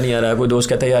हो कोई मजा नहीं आ रहा, कोई दोस्त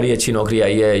कहता है यार ये अच्छी नौकरी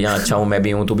आई है, यहाँ अच्छा हूँ, मैं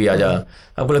भी हूँ, तू भी आ जा.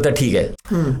 आपको लगता है ठीक है.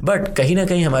 बट कहीं ना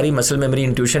कहीं हमारी मसल मेमोरी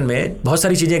इंट्यूशन में बहुत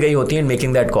सारी चीज़ें गई होती हैं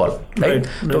मेकिंग दैट कॉल, राइट.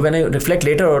 तो व्हेन आई रिफ्लेक्ट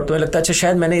लेटर, और तुम्हें लगता है अच्छा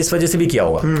शायद मैंने इस वजह से भी किया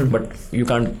होगा, but you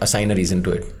can't assign a reason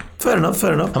to it. Fair enough.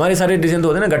 हमारे सारे डिसीजन तो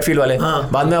होते हैं ना गट फील वाले.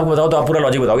 बाद में आपको बताओ तो आप पूरा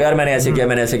लॉजिक बताओ, यार मैंने ऐसे किया,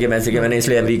 मैंने ऐसे किया, मैंने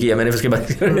इसलिए एमबी किया, मैंने उसके बाद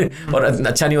और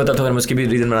अच्छा नहीं होता तो फिर उसकी भी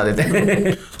रीजन बना देते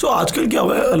हैं. So आजकल क्या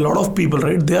हुआ है, a lot of people,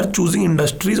 right, they are choosing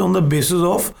industries on the basis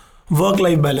of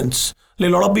work-life balance.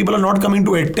 Like a lot of people are not coming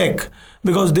to EdTech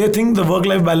because they think the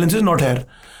work-life balance is not here.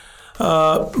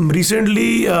 Recently,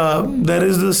 there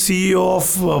is the CEO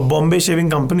of Bombay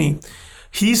Shaving Company.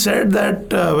 He said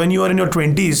that when you are in your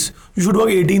 20s, you should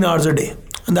work 18 hours a day.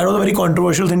 And that was a very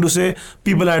controversial thing to say.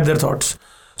 People had their thoughts.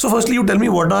 So firstly, you tell me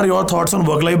what are your thoughts on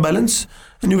work-life balance,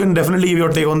 and you can definitely give your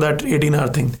take on that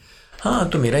 18-hour thing. हाँ,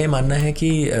 तो मेरा ये मानना है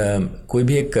कि कोई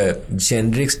भी एक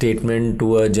generic statement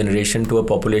to a generation to a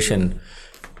population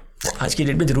आज की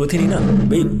डेट में ज़रूरत ही नहीं ना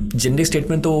भाई. जेनरिक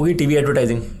स्टेटमेंट तो होगी टीवी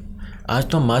एडवर्टाइजिंग. आज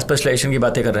तो हम मास स्पेशलाइजेशन की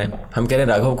बातें कर रहे हैं. हम कह रहे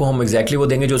हैं राघव को हम एग्जैक्टली वो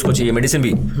देंगे जो उसको चाहिए, मेडिसिन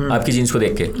भी आपकी जीन्स को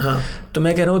देख के. तो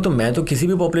मैं कह रहा हूँ, तो मैं तो किसी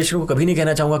भी पॉपुलेशन को कभी नहीं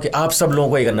कहना चाहूँगा कि आप सब लोगों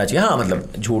को ये करना चाहिए. हाँ मतलब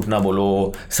झूठ ना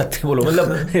बोलो, सत्य बोलो,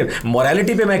 मतलब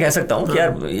मॉरलिटी पे मैं कह सकता हूँ कि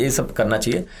यार ये सब करना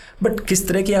चाहिए. बट किस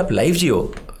तरह की आप लाइफ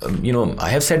जियो, you know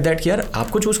I have said that कि यार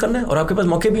आपको चूज़ करना है और आपके पास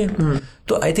मौके भी हैं.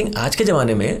 तो आई थिंक आज के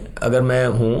ज़माने में अगर मैं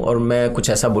हूँ और मैं कुछ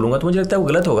ऐसा बोलूँगा तो मुझे लगता है वो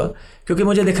गलत होगा, क्योंकि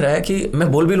मुझे दिख रहा है कि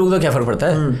मैं बोल भी लूँगा तो क्या फ़र्क पड़ता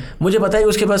है. मुझे पता है कि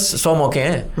उसके पास 100 मौके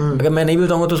हैं. अगर मैं नहीं भी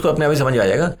बताऊँगा तो उसको अपने आप ही समझ आ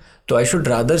जाएगा. तो I should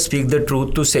rather speak the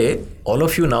truth to say all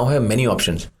of you now have many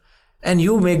options and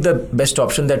you make the best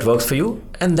option that works for you,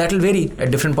 and that will vary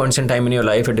at different points in time in your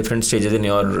life, at different stages in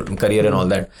your career and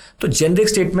all that. So generic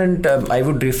statement I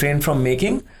would refrain from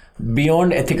making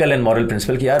beyond ethical and moral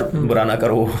principle कि यार बुरा ना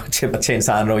करो, अच्छे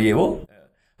इंसान रहो, ये वो.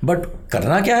 बट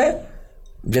करना क्या है,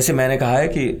 जैसे मैंने कहा है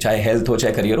कि चाहे हेल्थ हो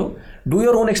चाहे करियर हो, do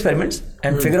your own experiments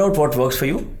and figure out what works for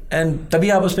you, and तभी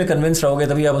आप उसमें कन्विंस रहोगे,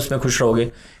 तभी आप उसमें खुश रहोगे.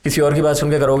 किसी और की बात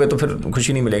सुन के करोगे तो फिर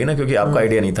खुशी नहीं मिलेगी ना, क्योंकि आपका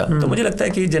आइडिया नहीं था. तो मुझे लगता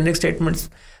है कि जेनरिक स्टेटमेंट्स,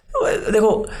 देखो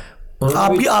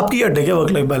आपकी क्या टेक है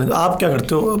वर्क लाइफ बैलेंस, आप क्या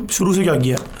करते हो, शुरू से क्या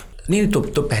किया? नहीं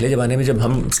तो पहले ज़माने में जब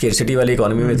हम स्केर्सिटी वाली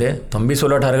इकोनॉमी में थे तो हम भी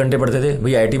 16-18 घंटे पढ़ते थे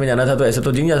भाई। आईटी में जाना था तो ऐसे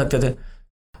तो जी नहीं जा सकते थे।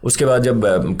 उसके बाद जब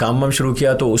काम वाम शुरू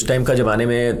किया तो उस टाइम का ज़माने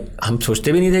में हम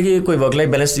सोचते भी नहीं थे कि कोई वर्क लाइफ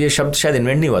बैलेंस, ये शब्द शायद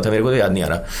इन्वेंट नहीं हुआ था, मेरे को तो याद नहीं आ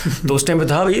रहा। तो उस टाइम पे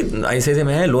था भाई ऐसे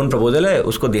में है, लोन प्रपोजल है,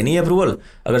 उसको देनी है अप्रूवल,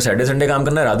 अगर सैटरडे संडे काम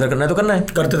करना है, रात भर करना है तो करना है।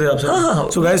 करते थे आप? हाँ।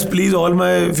 So guys please all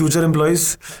my future employees,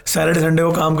 Saturday Sunday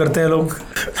को काम करते हैं लोग।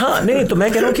 हाँ नहीं तो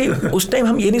मैं कह रहा हूँ कि उस टाइम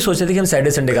हम ये नहीं सोचते थे कि हम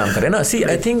सैटरडे संडे काम करें ना। See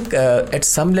I think at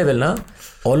some level ना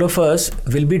all of us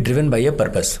will be driven by a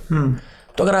purpose.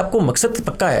 तो अगर आपको मकसद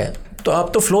पक्का है तो आप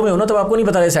तो फ्लो में हो ना, तो आपको नहीं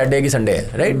पता है सैटरडे की संडे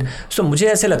है, राइट। सो मुझे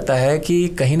ऐसे लगता है कि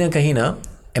कहीं ना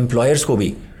एम्प्लॉयर्स को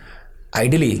भी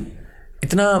आइडियली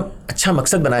इतना अच्छा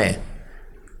मकसद बनाएं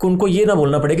कि उनको ये ना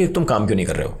बोलना पड़े कि तुम काम क्यों नहीं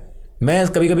कर रहे हो। मैं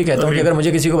कभी कभी कहता हूँ कि अगर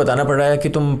मुझे किसी को बताना पड़ रहा है कि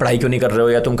तुम पढ़ाई क्यों नहीं कर रहे हो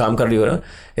या तुम काम कर रही हो,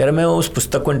 यार मैं उस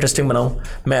पुस्तक को इंटरेस्टिंग बनाऊँ,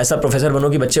 मैं ऐसा प्रोफेसर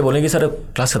बनूँ कि बच्चे बोलेंगे सर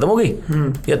क्लास खत्म हो गई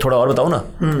या थोड़ा और बताओ ना,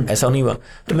 ऐसा नहीं हुआ।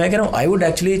 तो मैं कह रहा हूँ I would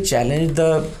actually challenge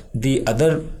the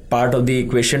other part of the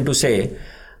equation to say,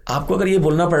 आपको अगर ये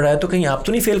बोलना पड़ रहा है तो कहीं आप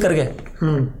तो नहीं फेल कर गए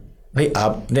भाई।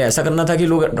 आपने ऐसा करना था कि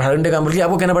लोग 18 घंटे काम करके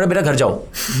आपको कहना पड़ा मेरा घर जाओ।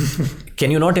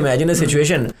 Can you not imagine a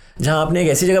situation जहां आपने एक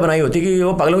ऐसी जगह बनाई होती कि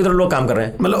वो पागलों की तरह लोग काम कर रहे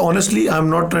हैं। मतलब honestly I am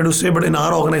not trying to say, but in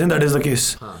our organization that is the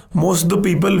case. Most the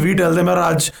people we tell them यार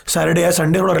आज सैटरडे है,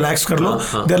 संडे थोड़ा रिलैक्स कर लो,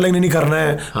 दे आर लाइक नहीं करना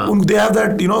है, they have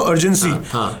that urgency,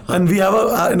 and we have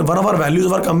one of our values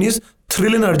of our company is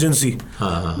thrill in urgency.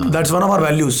 That's one of our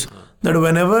values, that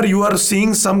whenever you are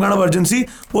seeing some kind of urgency,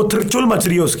 वो चुल much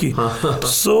रही है उसकी।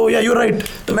 So yeah, you're right।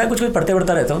 तो मैं कुछ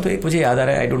पढ़ता रहता हूँ तो एक मुझे याद आ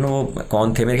रहा है, आई डोंट नो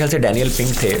कौन थे, मेरे ख्याल से डैनियल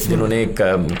पिंक थे, जिन्होंने एक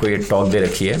कोई टॉक दे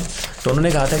रखी है। तो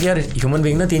उन्होंने कहा था कि यार ह्यूमन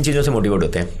बीइंग ना 3 चीज़ों से मोटिवेट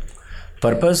होते हैं,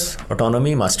 पर्पस,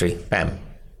 ऑटोनॉमी, मास्टरी, पैम,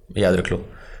 याद रख लो।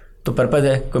 तो पर्पस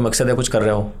है, कोई मकसद है, कुछ कर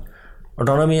रहे हो।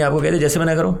 ऑटोनॉमी आपको कहते हैं जैसे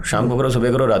मैंने करो, शाम को करो,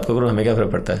 सुबह करो, रात को करो, हमें क्या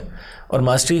फ़र्क पड़ता है। और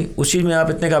मास्टरी, उस चीज़ में आप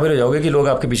इतने काबिल हो जाओगे कि लोग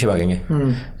आपके पीछे भागेंगे।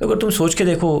 तो अगर तुम सोच के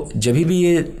देखो, जब भी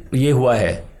ये हुआ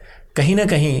है, कहीं ना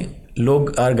कहीं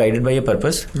लोग are guided by a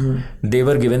purpose, they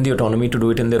were given the autonomy to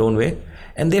do it in their own way,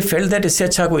 and they felt that इससे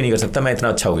अच्छा कोई नहीं कर सकता, मैं इतना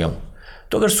अच्छा हो गया हूँ।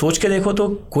 तो अगर सोच के देखो तो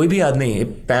कोई भी आदमी,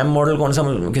 पैम मॉडल कौन सा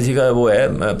किसी का वो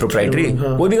है प्रोप्राइटरी,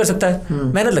 कोई भी कर सकता है।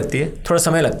 मेहनत लगती है, थोड़ा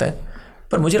समय लगता है,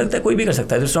 पर मुझे लगता है कोई भी कर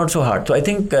सकता है। It's not so hard. तो आई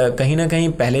थिंक कहीं ना कहीं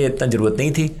पहले इतना ज़रूरत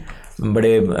नहीं थी,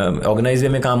 बड़े ऑर्गेनाइज वे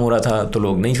में काम हो रहा था तो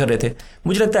लोग नहीं कर रहे थे।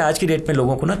 मुझे लगता है आज की डेट में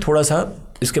लोगों को ना थोड़ा सा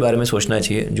इसके बारे में सोचना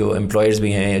चाहिए, जो एम्प्लॉयर्स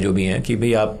भी हैं या जो भी हैं, कि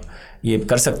भाई आप ये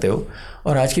कर सकते हो।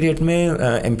 और आज की डेट में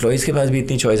एम्प्लॉयज़ के पास भी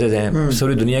इतनी चॉइसेस हैं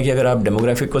पूरी दुनिया की। अगर आप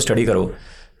डेमोग्राफिक को स्टडी करो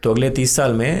तो अगले 30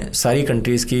 साल में सारी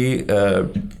कंट्रीज़ की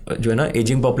जो है ना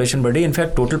एजिंग पॉपुलेशन बढ़ी,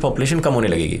 इनफैक्ट टोटल पॉपुलेशन कम होने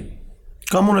लगेगी।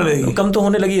 कम तो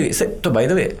होने लगी है। तो बाय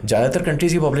द वे ज़्यादातर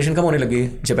कंट्रीज़ की पॉपुलेशन कम होने लगी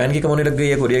है। जापान की कम होने लग गई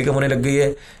है, कोरिया की कम होने लग गई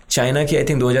है, चाइना की आई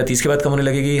थिंक 2030 के बाद कम होने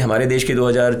लगेगी, हमारे देश की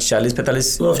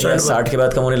 2040-45 60 के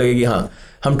बाद कम होने लगेगी। हाँ,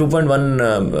 हम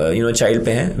 2.1 चाइल्ड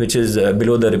पे हैं, which is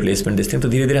below the replacement this thing. तो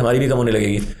धीरे धीरे हमारी भी कम होने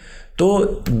लगेगी। तो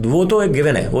वो तो एक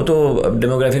गिवन है, वो तो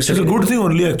demographics good thing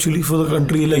only actually for the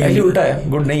country. Actually उल्टा है,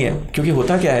 गुड नहीं है। क्योंकि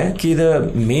होता क्या है कि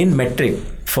the main metric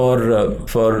for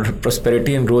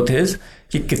prosperity and growth is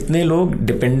कि कितने लोग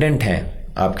डिपेंडेंट हैं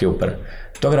आपके ऊपर।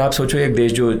 तो अगर आप सोचो एक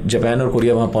देश जो जापान और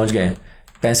कोरिया वहाँ पहुँच गए हैं,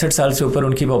 65 साल से ऊपर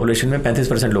उनकी पॉपुलेशन में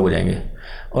 35% लोग हो जाएंगे।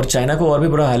 और चाइना को और भी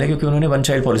बुरा हाल है क्योंकि उन्होंने 1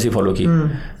 चाइल्ड पॉलिसी फॉलो की।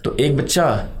 तो एक बच्चा,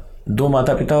 2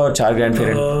 माता पिता और 4 ग्रैंड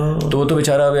पेरेंट, तो वो तो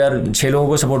बेचारा यार 6 लोगों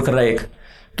को सपोर्ट कर रहा है एक।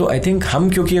 तो आई थिंक हम,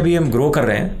 क्योंकि अभी हम ग्रो कर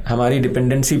रहे हैं, हमारी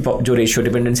डिपेंडेंसी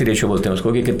रेशियो बोलते हैं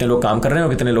उसको, कि कितने लोग काम कर रहे हैं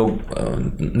और कितने लोग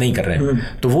नहीं कर रहे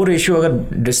हैं। तो वो रेशियो अगर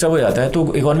डिस्टर्ब हो जाता है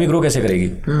तो इकोनॉमी ग्रो कैसे करेगी।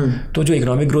 तो जो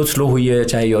इकोनॉमिक ग्रोथ स्लो हुई है,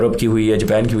 चाहे यूरोप की हुई है,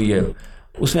 जापान की हुई है,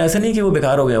 उसमें ऐसा नहीं कि वो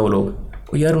बेकार हो गए वो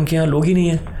लोग, यार उनके यहाँ लोग ही नहीं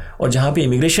है। और जहाँ पे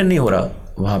इमिग्रेशन नहीं हो रहा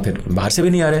वहाँ फिर बाहर से भी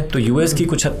नहीं आ रहे। तो यूएस की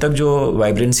कुछ हद तक जो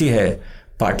वाइब्रेंसी है,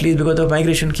 पार्टली बिकॉज ऑफ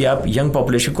माइग्रेशन, की आप यंग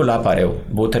पॉपुलेशन को ला पा रहे हो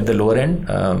both at the lower end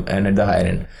and at the higher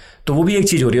end. तो वो भी एक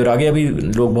चीज़ हो रही है। और आगे अभी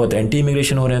लोग बहुत एंटी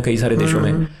इमिग्रेशन हो रहे हैं कई सारे देशों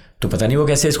में, तो पता नहीं वो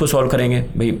कैसे इसको सॉल्व करेंगे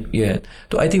भाई ये है।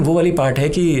 तो आई थिंक वो वाली पार्ट है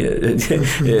कि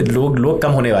लोग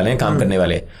कम होने वाले हैं काम करने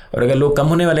वाले। और अगर लोग कम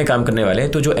होने वाले हैं काम करने वाले,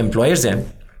 तो जो एम्प्लॉयर्स हैं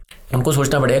उनको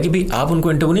सोचना पड़ेगा कि भाई आप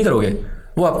उनको इंटरव्यू नहीं करोगे,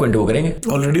 वो आपको इंटरव्यू करेंगे।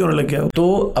 ऑलरेडी होने लग गया।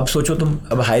 तो अब सोचो तुम,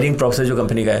 अब हायरिंग प्रोसेस जो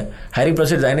कंपनी का है, हायरिंग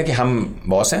प्रोसेस आए ना कि हम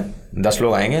बॉस हैं, 10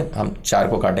 लोग आएंगे, हम 4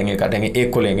 को काटेंगे, 1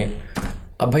 को लेंगे।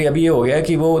 अब भाई अभी ये हो गया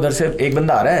कि वो उधर से एक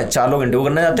बंदा आ रहा है, 4 लोग इंटरव्यू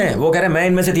करना चाहते हैं, वो कह रहे हैं मैं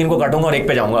इनमें से 3 को काटूंगा और 1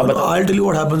 पे जाऊंगा। I'll tell you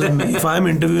what happens with me. If I am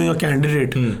interviewing a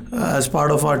candidate as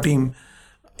part of our team,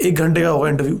 1 घंटे का होगा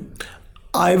interview,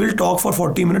 I will talk for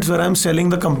 40 minutes where I am selling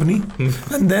the company,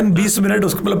 and then 20 minutes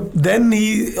उसको मतलब then he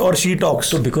or she talks.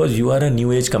 So because you are a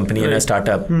new age company and a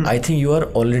startup, I think you are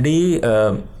already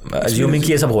assuming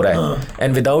कि ये सब हो रहा है,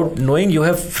 and without knowing you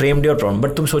have framed your problem,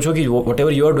 but तुम सोचो कि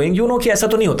whatever you are doing you know कि ऐसा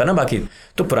तो नहीं होता ना बाकी।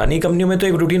 तो पुरानी कंपनियों में तो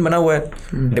एक रूटीन बना हुआ है,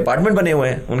 डिपार्टमेंट बने हुए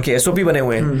हैं, उनके एसओपी बने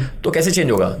हुए हैं, तो कैसे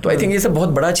चेंज होगा? तो आई थिंक ये सब बहुत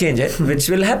बड़ा चेंज है which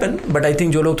will happen, but I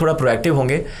think जो लोग थोड़ा प्रोएक्टिव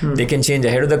होंगे they can change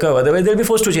ahead of the curve, otherwise they will be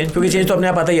forced to change, क्योंकि चेंज तो अपने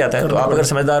आप आता ही आता है। तो आप अगर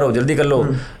समझदार हो जल्दी कर लो,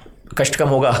 कष्ट कम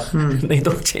होगा, नहीं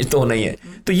तो चेंज तो होना ही है।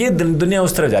 तो ये दुनिया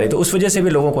उस तरफ जा रही है, तो उस वजह से भी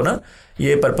लोगों को ना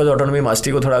ये पर्पस ऑटोनॉमी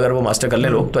मास्टरी को थोड़ा अगर वो मास्टर कर ले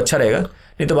लोग तो अच्छा रहेगा,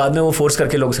 नहीं तो बाद में वो फोर्स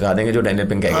करके लोग सिखा देंगे जो डैनियल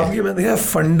पिंक कहेगा। आपके मैंने देखा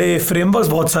फंडे फ्रेमवर्क्स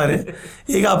बहुत सारे,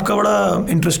 एक आपका बड़ा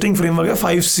इंटरेस्टिंग फ्रेमवर्क है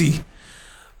 5C,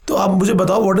 तो आप मुझे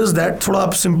बताओ व्हाट इज दैट, थोड़ा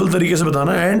आप सिंपल तरीके से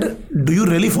बताना, and do you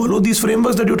really follow these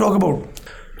frameworks that you talk about?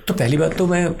 तो पहली बात तो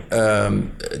मैं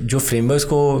जो फ्रेमवर्क्स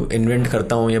को इन्वेंट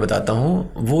करता हूँ या बताता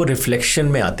हूँ वो रिफ्लेक्शन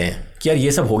में आते हैं कि यार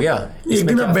ये सब हो गया। एक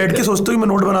दिन आप बैठ के सोचते हो कि मैं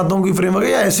नोट बनाता हूँ कोई फ्रेमवर्क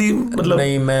है, या ऐसी मतलब?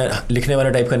 नहीं, मैं लिखने वाला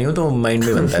टाइप का नहीं हूँ, तो माइंड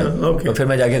में बनता है Okay. तो फिर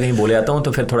मैं जाके कहीं बोले आता हूँ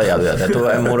तो फिर थोड़ा याद हो जाता है। तो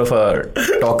I am more of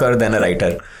a talker than a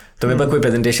writer. तो मेरे पास कोई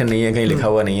प्रेजेंटेशन नहीं है, कहीं लिखा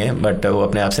हुआ नहीं है, बट वो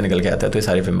अपने आप से निकल के आता है। तो ये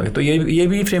सारे फ्रेमवर्क, तो ये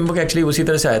भी फ्रेमवर्क एक्चुअली उसी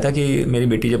तरह से आया था कि मेरी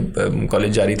बेटी जब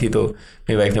कॉलेज जा रही थी तो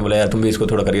मेरी वाइफ ने बोला यार तुम भी इसको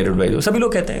थोड़ा करियर एडवाइस दो। सभी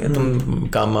लोग कहते हैं तुम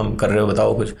काम वाम कर रहे हो,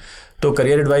 बताओ कुछ। तो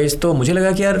करियर एडवाइस तो मुझे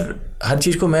लगा कि यार हर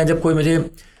चीज़ को मैं जब कोई मुझे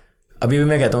अभी भी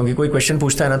मैं कहता हूँ कि कोई क्वेश्चन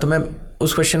पूछता है ना तो मैं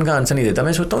उस क्वेश्चन का आंसर नहीं देता।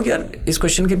 मैं सोचता हूँ कि यार इस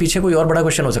क्वेश्चन के पीछे कोई और बड़ा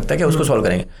क्वेश्चन हो सकता है क्या, उसको सॉल्व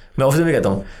करेंगे। मैं ऑफिस में भी कहता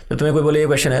हूँ जब तुम्हें कोई बोले ये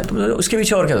क्वेश्चन है तो उसके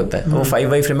पीछे और क्या सकता है। वो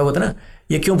 5Y फ्रेमवर्क होता है ना,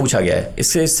 ये क्यों पूछा गया है,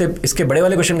 इसके बड़े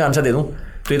वाले क्वेश्चन का आंसर दे दूँ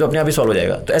तो ये तो अपने आप ही सॉल्व हो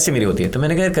जाएगा। तो ऐसे मेरी होती है। तो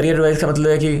मैंने कहा करियर एडवाइस का मतलब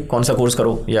है कि कौन सा कोर्स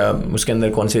करो या उसके अंदर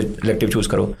कौन से इलेक्टिव चूज़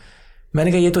करो।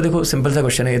 मैंने कहा ये तो देखो सिंपल सा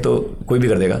क्वेश्चन है, ये तो कोई भी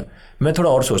कर देगा। मैं थोड़ा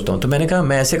और सोचता हूँ। तो मैंने कहा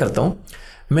मैं ऐसे करता हूँ,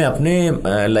 मैं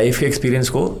अपने लाइफ के एक्सपीरियंस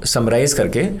को समराइज़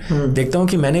करके देखता हूँ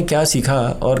कि मैंने क्या सीखा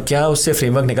और क्या उससे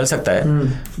फ्रेमवर्क निकल सकता है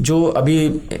जो अभी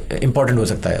इंपॉर्टेंट हो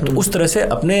सकता है। तो उस तरह से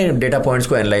अपने डेटा पॉइंट्स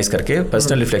को एनालाइज करके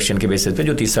पर्सनल रिफ्लेक्शन के बेसिस पे,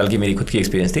 जो 30 साल की मेरी खुद की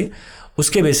एक्सपीरियंस थी,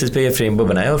 उसके बेसिस पे ये फ्रेमवर्क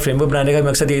बनाया। और फ्रेमवर्क बनाने का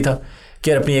मकसद यही था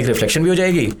कि यार अपनी एक रिफ्लेक्शन भी हो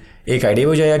जाएगी, एक आइडिया भी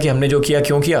हो जाएगा कि हमने जो किया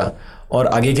क्यों किया, और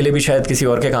आगे के लिए भी शायद किसी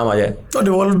और के काम आ जाए। तो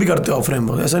रिवॉल्व भी करते हो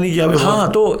फ्रेमवर्क, ऐसा नहीं किया?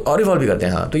 हाँ, तो और रिवॉल्व भी करते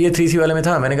हैं। हाँ, तो ये 3C वाले में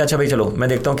था। मैंने कहा अच्छा भाई चलो मैं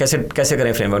देखता हूँ कैसे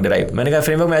करें फ्रेमवर्क डिराइव। मैंने कहा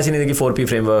फ्रेमवर्क में ऐसी नहीं थी कि 4P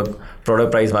framework,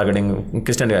 product price marketing,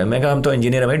 किसने डिराइव। मैंने कहा हम तो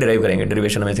इंजीनियर हमें डिराइव करेंगे,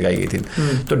 डेरिवेशन हमें सिखाई गई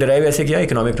थी। तो डिराइव ऐसे किया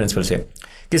इकोनॉमिक प्रिंसिपल से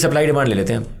कि सप्लाई डिमांड ले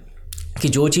लेते हैं कि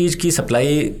जो चीज़ की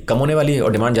सप्लाई कम होने वाली है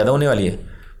और डिमांड ज़्यादा होने वाली है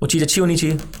वो चीज़ अच्छी होनी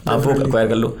चाहिए, आप वो एक्वायर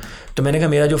कर लो। तो मैंने कहा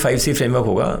मेरा जो 5C फ्रेमवर्क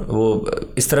होगा वो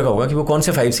इस तरह का होगा कि वो कौन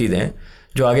से 5C's हैं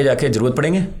जो आगे जाके ज़रूरत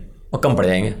पड़ेंगे और कम पड़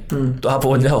जाएंगे, तो आप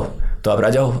पहुंच जाओ तो आप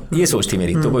राजा हो। ये सोच थी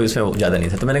मेरी। तो कोई उसमें ज़्यादा नहीं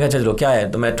था। तो मैंने कहा चलो क्या है,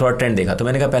 तो मैं थोड़ा ट्रेंड देखा। तो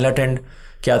मैंने कहा पहला ट्रेंड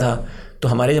क्या था, तो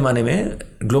हमारे ज़माने में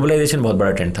ग्लोबलाइजेशन बहुत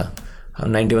बड़ा ट्रेंड था।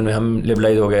 91 में हम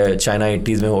लिबरलाइज हो गए, चाइना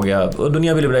 80s में हो गया, और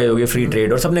दुनिया भी लिबरलाइज हो गई, फ्री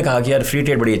ट्रेड। और सबने कहा कि यार फ्री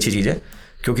ट्रेड बड़ी अच्छी चीज़ है,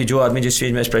 क्योंकि जो आदमी जिस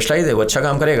चीज़ में स्पेशलाइज है वो अच्छा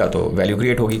काम करेगा तो वैल्यू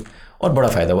क्रिएट होगी और बड़ा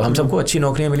फ़ायदा हुआ। हम सबको अच्छी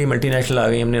नौकरियाँ मिली, मल्टीनेशनल आ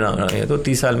गई, हमने तो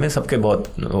 30 साल में सबके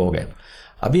बहुत हो गए।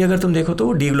 अभी अगर तुम देखो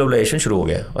तो डी ग्लोबलाइजेशन शुरू हो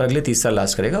गया और अगले 30 साल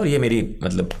लास्ट करेगा, और ये मेरी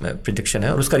मतलब प्रिडिक्शन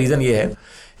है। और उसका रीज़न ये है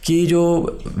कि जो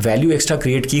वैल्यू एक्स्ट्रा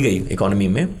क्रिएट की गई इकोनॉमी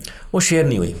में वो शेयर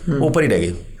नहीं हुई, ऊपर ही रह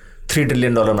गई। $3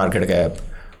 trillion market cap,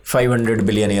 500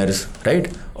 billionaires, right,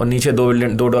 और नीचे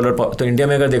 $2। तो इंडिया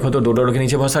में अगर देखो तो $2 के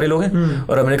नीचे बहुत सारे लोग हैं।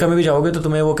 और अमेरिका में भी जाओगे तो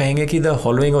तुम्हें वो कहेंगे कि the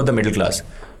हॉलोइंग of the middle class,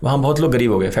 वहाँ बहुत लोग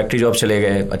गरीब हो गए, फैक्ट्री जॉब चले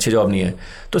गए, अच्छे जॉब नहीं है।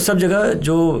 तो सब जगह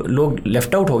जो लोग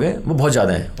लेफ्ट आउट हो गए वो बहुत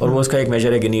ज़्यादा हैं। और वो उसका एक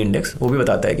मेजर है गिनी इंडेक्स, वो भी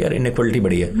बताता है कि यार इनइक्वालिटी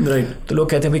बढ़ी है। तो लोग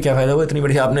कहते हैं भाई क्या फ़ायदा हुआ, इतनी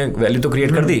बड़ी आपने वैल्यू तो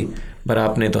क्रिएट कर दी पर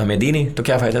आपने तो हमें दी नहीं, तो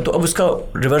क्या फ़ायदा। तो अब उसका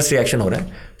रिवर्स रिएक्शन हो रहा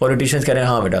है। पॉलिटिशियंस कह रहे हैं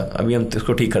हाँ बेटा अभी हम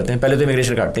इसको ठीक करते हैं, पहले तो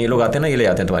इमिग्रेशन काटते हैं, ये लोग आते हैं ना, ये ले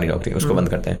आते हैं तुम्हारी नौकरी, उसको बंद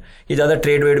करते हैं। ये ज़्यादा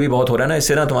ट्रेड वेड भी बहुत हो रहा है ना,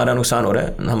 इससे ना तुम्हारा नुकसान हो रहा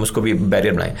है, हम उसको भी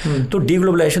बैरियर बनाएं। तो डी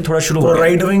ग्लोबलाइजेशन थोड़ा शुरू हो,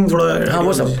 राइट विंग थोड़ा, हाँ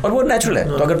वो सब, और वो नेचुरल है।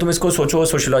 तो अगर तुम इसको सोचो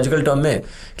सोशियोलॉजिकल टर्म में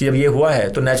कि जब ये हुआ है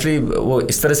तो नेचुरली वो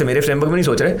इस तरह से मेरे फ्रेमवर्क में नहीं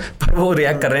सोच रहे, पर वो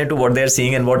रिएक्ट कर रहे हैं to what they are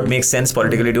seeing and what makes sense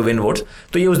politically to win votes.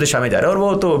 तो ये उस दिशा में जा रहा है और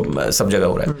वो तो सब जगह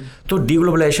हो रहा है। तो डी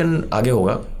ग्लोबलाइजेशन आगे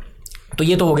होगा। तो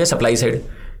ये तो हो गया सप्लाई साइड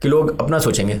कि लोग अपना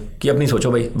सोचेंगे कि अपनी सोचो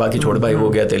भाई, बाकी छोड़ भाई, वो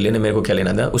गया तेल लेने, मेरे को क्या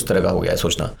लेना था, उस तरह का हो गया है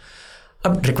सोचना।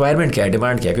 अब रिक्वायरमेंट क्या है,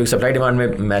 डिमांड क्या है, क्योंकि सप्लाई डिमांड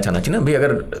में मैच आना चाहिए ना भाई।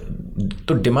 अगर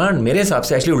तो डिमांड मेरे हिसाब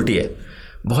से एक्चुअली उल्टी है,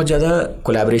 बहुत ज़्यादा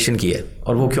कोलैबोरेशन की है।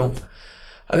 और वो क्यों,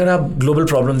 अगर आप ग्लोबल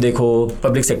प्रॉब्लम देखो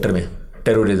पब्लिक सेक्टर में,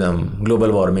 टेररिज्म,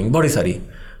 ग्लोबल वार्मिंग, बहुत सारी,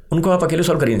 उनको आप अकेले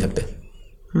सॉल्व कर ही नहीं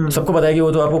सकते। सबको पता है कि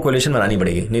वो तो आपको कोलिशन बनानी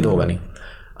पड़ेगी, नहीं तो होगा नहीं।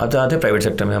 अब तो आते हैं प्राइवेट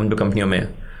सेक्टर में, हम जो कंपनियों में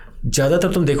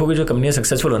ज़्यादातर तुम देखोगे जो कंपनियां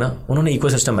सक्सेसफुल हो ना, उन्होंने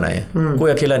इकोसिस्टम बनाए हैं,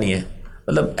 कोई अकेला नहीं है।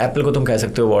 मतलब एप्पल को तुम कह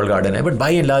सकते हो वॉल्ड गार्डन है, बट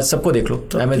बाई एंड लार्ज सबको देख लो,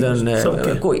 अमेजन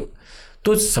है, कोई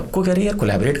तो सबको कह रही है यार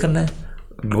कोलैबोरेट करना है।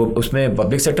 उसमें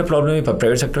पब्लिक सेक्टर प्रॉब्लम है,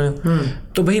 प्राइवेट सेक्टर में,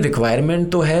 तो भाई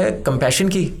रिक्वायरमेंट तो है कंपैशन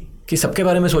की, कि सबके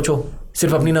बारे में सोचो,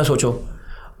 सिर्फ अपनी ना सोचो।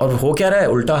 और हो क्या रहा है,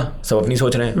 उल्टा सब अपनी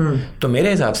सोच रहे हैं। तो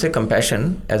मेरे हिसाब से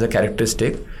compassion as a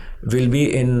characteristic will be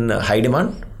in high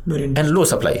demand and low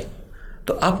supply.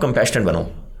 तो आप कंपैशनेट बनो,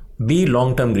 बी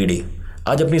लॉन्ग टर्म ग्रीडी।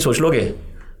 आज अपनी सोच लोगे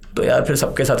तो यार फिर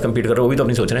सबके साथ कंपीट करो, वो भी तो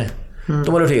अपनी सोच रहे हैं।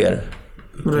 तो बोलो ठीक है यार,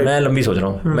 मैं लंबी सोच रहा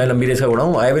हूँ, मैं लंबी रेस का उड़ा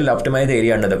हूँ, I will optimise the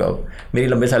area under the curve. मेरी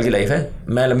लंबे साल की लाइफ है,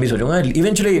 मैं लंबी सोचूंगा,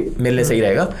 इवेंचुअली मेरे लिए सही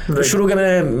रहेगा। तो शुरू के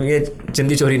मैं ये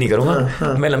चिंदी चोरी नहीं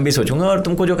करूंगा, मैं लंबी सोचूंगा और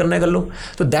तुमको जो करना है कर लो।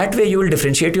 तो that way you will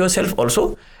differentiate your self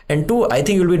also, and to I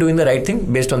think you will be doing the right thing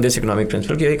based on this economic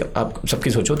principal कि आप सबकी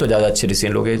सोचो तो ज़्यादा अच्छे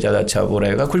डिसीजन लोगे, ज़्यादा अच्छा वो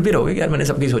रहेगा, खुश भी रहोगे यार मैंने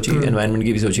सबकी सोची, एनवायरमेंट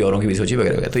की भी सोची, औरों की भी सोची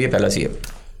वगैरह। तो ये पहला सी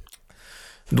है।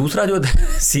 दूसरा जो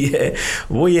सी है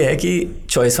वो ये है कि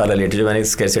चॉइस वाला रिलेटेड, जो मैंने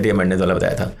स्कैरसिटी अमेंडमेंट वाला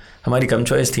बताया था, हमारी कम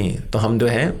चॉइस थी। तो हम जो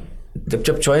हैं,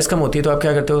 जब चॉइस कम होती है तो आप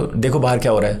क्या करते हो, देखो बाहर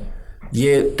क्या हो रहा है,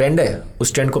 ये ट्रेंड है,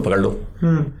 उस ट्रेंड को पकड़ लो।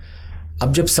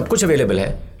 अब जब सब कुछ अवेलेबल है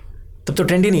तब तो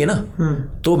ट्रेंड ही नहीं है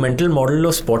ना। तो mental model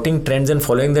of spotting trends and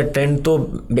following the trend तो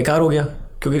बेकार हो गया,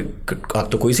 क्योंकि आप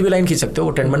तो कोई सी भी लाइन खींच सकते हो,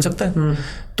 वो ट्रेंड बन सकता है।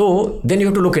 तो then you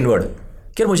have to look inward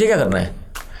कि मुझे क्या करना है।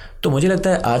 तो मुझे लगता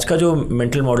है आज का जो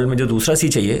मेंटल मॉडल में जो दूसरा सी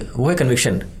चाहिए वो है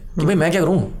कन्विक्शन, कि भाई मैं क्या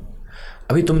करूँ।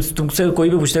 अभी तुमसे कोई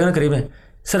भी पूछतेगा ना करीब में,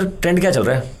 सर ट्रेंड क्या चल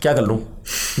रहा है, क्या कर लूँ,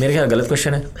 मेरे क्या गलत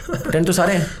क्वेश्चन है, ट्रेंड तो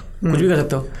सारे हैं, कुछ भी कर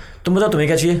सकते हो, तुम बताओ तुम्हें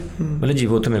क्या चाहिए। बोले जी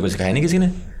वो तो मेरे को सिखाया नहीं किसी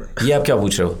ने, ये आप क्या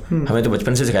पूछ रहे हो, हमें तो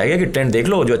बचपन से सिखाया गया कि ट्रेंड देख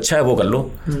लो, जो अच्छा है वो कर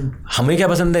लो, हमें क्या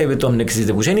पसंद है तो हमने किसी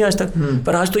से पूछा ही नहीं आज तक।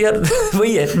 पर आज तो यार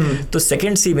वही है। तो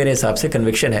सेकंड सी मेरे हिसाब से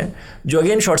कन्विक्शन है, जो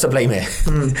अगेन शॉर्ट सप्लाई में है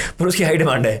पर उसकी हाई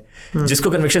डिमांड है। जिसको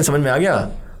कन्विक्शन समझ में आ गया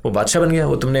वो बादशाह बन गया।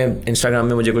 वो तुमने इंस्टाग्राम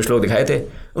में मुझे कुछ लोग दिखाए थे,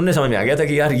 उनने समझ में आ गया था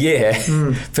कि यार ये है,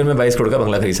 फिर मैं 22 करोड़ का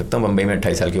बंगला खरीद सकता हूँ मुंबई में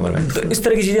 28 साल की उम्र में। तो इस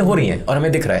तरह की चीज़ें हो रही हैं और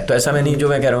हमें दिख रहा है। तो ऐसा मैं नहीं, जो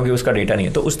मैं कह रहा हूँ कि उसका डेटा नहीं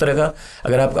है। तो उस तरह का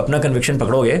अगर आप अपना कन्विक्शन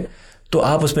पकड़ोगे तो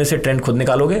आप उसमें से ट्रेंड खुद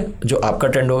निकालोगे, जो आपका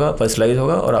ट्रेंड होगा पर्सनलाइज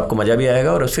होगा और आपको मज़ा भी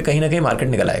आएगा और उससे कहीं ना कहीं मार्केट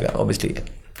निकल आएगा ऑब्वियसली।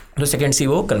 तो सेकेंड सी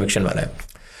वो कन्विक्शन वाला है।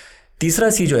 तीसरा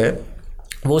सी जो है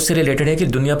वो उससे रिलेटेड है कि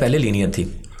दुनिया पहले लीनियर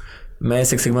थी। मैं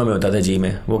 6 सिग्मा में होता था जी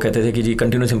में, वो कहते थे कि जी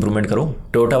कंटिन्यूस इंप्रूवमेंट करो।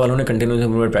 टोयोटा वालों ने कंटिन्यूस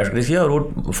इंप्रूवमेंट प्रैक्टिस किया और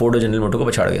वो फोर्ड और जनरल मोटर को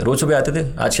पछाड़ गया। रोज सुबह आते थे,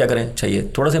 आज क्या करें, चाहिए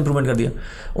थोड़ा सा इंप्रूवमेंट कर दिया।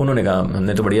 उन्होंने कहा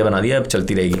हमने तो बढ़िया बना दिया, अब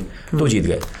चलती रहेगी, तो जीत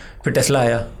गए। फिर टेस्ला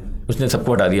आया, उसने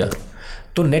सबको हटा दिया।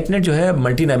 तो नेट जो है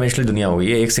मल्टी डायमेंशनल दुनिया हो गई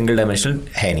है, एक सिंगल डायमेंशनल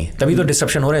है नहीं, तभी तो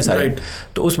डिस्ट्रप्शन हो रहे हैं सारे।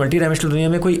 तो उस मल्टी डायमेंशनल दुनिया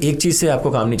में कोई एक चीज़ से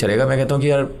आपको काम नहीं चलेगा। मैं कहता हूँ कि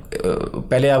यार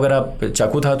पहले अगर आप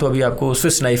चाकू था तो अभी आपको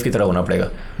स्विस नाइफ की तरह होना पड़ेगा,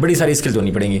 बड़ी सारी स्किल्स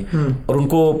होनी पड़ेंगी और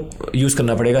उनको यूज़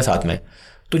करना पड़ेगा साथ में।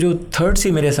 तो जो थर्ड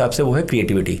सी मेरे हिसाब से वो है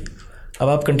क्रिएटिविटी। अब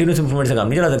आप कंटिन्यूस इंप्रूवमेंट से काम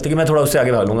नहीं चला सकते कि मैं थोड़ा उससे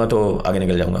आगे भाग लूँगा तो आगे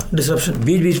निकल जाऊँगा। डिसरप्शन,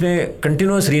 बीच बीच में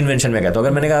कंटिन्यूस रीइन्वेंशन में कहता हूँ।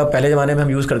 अगर मैंने कहा पहले ज़माने में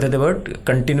हम यूज़ करते थे वर्ड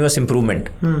कंटिन्यूस इंप्रूवमेंट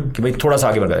कि भाई थोड़ा सा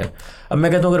आगे बढ़ रहे हैं, अब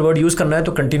मैं कहता हूँ अगर वर्ड यूज़ करना है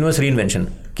तो कंटिन्यूस रीइन्वेंशन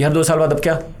कि हर 2 साल बाद अब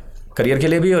क्या, करियर के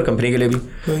लिए भी और कंपनी के लिए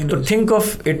भी। तो थिंक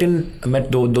ऑफ इट इन, मैं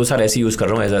दो साल ऐसे यूज़ कर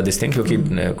रहा हूँ एज अ दिस थिंग, क्योंकि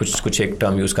कुछ एक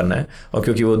टर्म यूज़ करना है और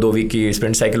क्योंकि वो 2 वीक की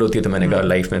स्प्रिंट साइकिल होती है, तो मैंने कहा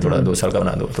लाइफ में थोड़ा 2 साल का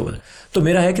बना दो। तो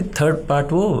मेरा है कि थर्ड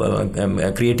पार्ट वो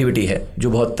क्रिएटिविटी है, जो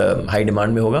बहुत हाई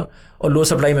डिमांड में होगा और लो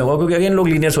सप्लाई में होगा, क्योंकि अगेन लोग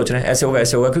लीनियर सोच रहे हैं, ऐसे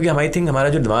होगा। क्योंकि आई थिंक हमारा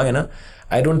जो दिमाग है ना,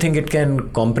 I don't think it can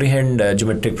comprehend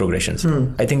geometric progressions.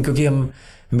 I think क्योंकि हम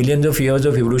millions of years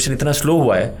of evolution इतना स्लो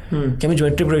हुआ है कि हमें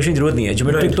ज्योमेट्रिक प्रोग्रेशन की जरूरत नहीं है।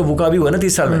 ज्योमेट्रिक तो बुका भी हुआ ना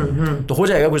 30 साल में, तो हो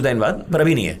जाएगा कुछ टाइम बाद, पर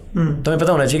अभी नहीं है। तो हमें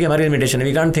पता होना चाहिए कि हमारी लिमिटेशन है।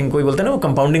 वी कांट थिंक, कोई बोलता है ना वो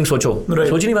कंपाउंडिंग सोचो,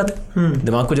 सोच ही नहीं बात,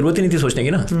 दिमाग को जरूरत ही नहीं थी सोचने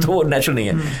की ना, तो वो नेचुरल नहीं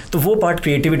है। तो वो पार्ट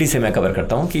क्रिएटिविटी से मैं कवर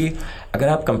करता हूँ कि अगर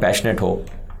आप कंपैशनेट हो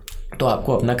तो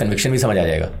आपको अपना कन्विक्शन भी समझ आ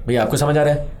जाएगा। भाई आपको समझ आ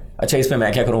रहा है, अच्छा इसमें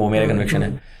मैं क्या करूँ, वो मेरा कन्विक्शन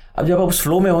है। अब जब आप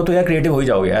फ्लो में हो तो यार क्रिएटिव हो ही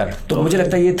जाओगे यार। तो मुझे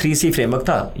लगता है ये 3C फ्रेमवर्क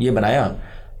था, ये बनाया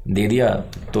दे दिया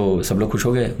तो सब लोग खुश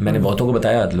हो गए। मैंने बहुतों को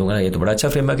बताया, लोगों ने ये तो बड़ा अच्छा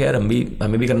फ्रेमवर्क है यार,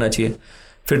 हमें भी करना चाहिए।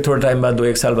 फिर थोड़ा टाइम बाद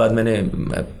 2-1 साल बाद मैंने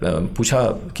पूछा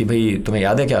कि भाई तुम्हें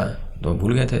याद है क्या, तो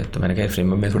भूल गए थे। तो मैंने कहा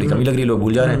फ्रेमवर्क में थोड़ी कमी लग रही है, लोग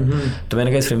भूल जा रहे हैं। तो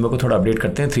मैंने कहा इस फ्रेमवर्क को थोड़ा अपडेट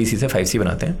करते हैं, 3C से 5C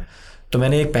बनाते हैं। तो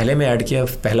मैंने एक पहले में ऐड किया,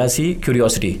 पहला C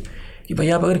क्यूरियोसिटी, कि भाई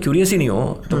आप अगर क्यूरियस ही नहीं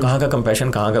हो तो कहाँ का कंपैशन,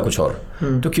 कहाँ का कुछ और।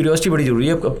 तो क्यूरियोसिटी बड़ी जरूरी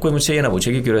है। अब कोई मुझसे ये ना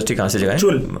पूछे कि क्यूरियोसिटी कहाँ से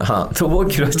जगह, हाँ, तो वो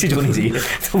क्यूरियोसिटी जो नहीं चाहिए,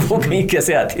 तो वो कहीं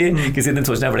कैसे आती है किसी दिन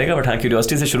सोचना पड़ेगा। बट हाँ,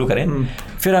 क्यूरियोसिटी से शुरू करें,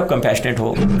 फिर आप कंपैशनेट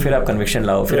हो, फिर आप कन्विक्शन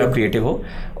लाओ, फिर आप क्रिएटिव हो,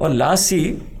 और लास्ट C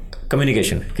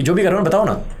कम्युनिकेशन, कि जो भी करो ना बताओ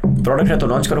ना, प्रोडक्ट है तो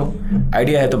लॉन्च करो,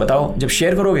 आइडिया है तो बताओ। जब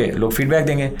शेयर करोगे लोग फीडबैक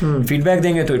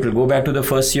देंगे तो it will go back to the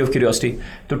first C of curiosity.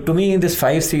 तो to me this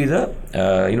 5C is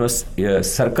a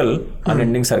circle,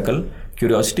 unending circle,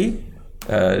 curiosity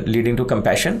leading to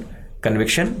compassion,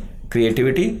 conviction,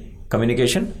 creativity,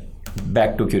 communication,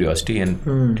 back to curiosity and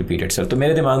repeat itself. तो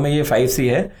मेरे दिमाग में ये 5C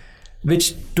है,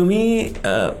 विच to me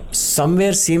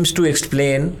somewhere seems to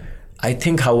explain I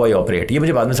think how I operate. ये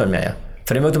मुझे बाद में समझ में आया,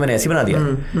 फ्रेमवर्क तो मैंने ऐसे ही बना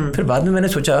दिया। फिर बाद में मैंने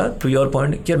सोचा टू योर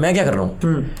पॉइंट कि यार मैं क्या कर रहा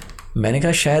हूँ, मैंने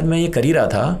कहा शायद मैं ये कर ही रहा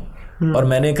था और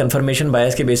मैंने कंफर्मेशन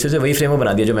बायस के बेसिस पे वही फ्रेमवर्क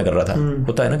बना दिया जो मैं कर रहा था।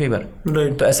 होता है ना कई बार,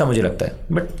 तो ऐसा मुझे लगता है।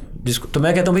 बट जिसको तो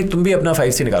मैं कहता हूँ भाई तुम भी अपना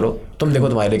 5C निकालो, तुम देखो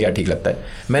तुम्हारे लिए क्या ठीक लगता है।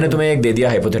 मैंने तुम्हें एक दे दिया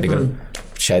हाइपोथेटिकल,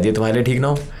 शायद ये तुम्हारे लिए ठीक ना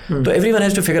हो, तो everyone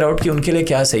has to figure out कि उनके लिए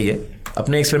क्या सही है।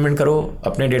 अपने एक्सपेरिमेंट करो,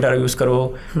 अपने डेटा यूज़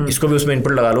करो, इसको भी उसमें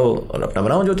इनपुट लगा लो और अपना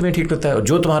बनाओ जो तुम्हें ठीक लगता है, और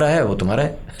जो तुम्हारा है वो तुम्हारा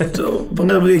है। तो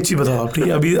पंकज मुझे एक चीज़ बताओ, ठीक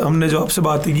है, अभी हमने जो आपसे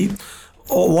बात की,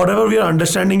 whatever we are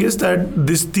understanding is that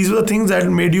these were the things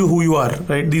that made you who you are,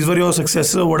 right? These were your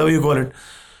successes or whatever you call it.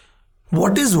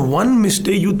 What is one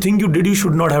mistake you think you did you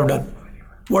should not have done?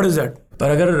 What is that?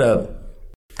 पर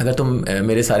अगर तुम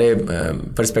मेरे सारे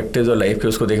perspectives और life के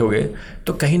उसको देखोगे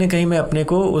तो कहीं ना कहीं मैं अपने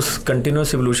को उस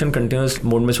कंटिन्यूस इवोल्यूशन, कंटिन्यूस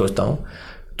मोड में सोचता हूँ।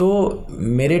 तो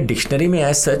मेरे डिक्शनरी में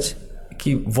एज सच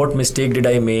कि what mistake did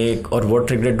I make और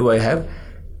what regret do I have,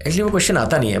 actually वो क्वेश्चन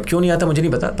आता नहीं है। अब क्यों नहीं आता मुझे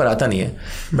नहीं पता, पर आता नहीं है।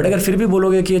 बट अगर फिर भी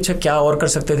बोलोगे कि अच्छा क्या और कर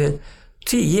सकते थे,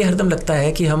 जी ये हरदम लगता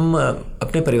है कि हम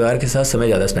अपने परिवार के साथ समय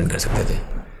ज़्यादा स्पेंड कर सकते थे।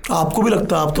 आपको भी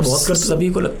लगता है? आप तो बहुत करते। सभी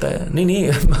को लगता है। नहीं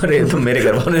अरे तुम मेरे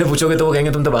घर वालों से पूछोगे तो वो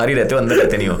कहेंगे तुम तो बाहर ही रहते हो, अंदर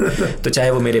रहते नहीं हो। तो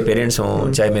चाहे वो मेरे पेरेंट्स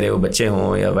हों, चाहे मेरे वो बच्चे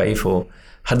हों या वाइफ हो,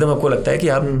 हरदम आपको लगता है कि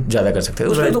आप ज़्यादा कर सकते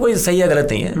हैं। उसमें तो कोई सही या गलत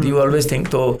नहीं है, यू ऑलवेज थिंक।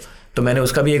 तो मैंने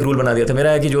उसका भी एक रूल बना दिया था।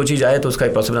 मेरा है कि जो चीज़ आए तो उसका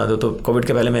एक प्रोसेस बना दो। तो कोविड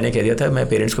के पहले मैंने कह दिया था मैं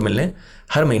पेरेंट्स को मिलने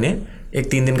हर महीने एक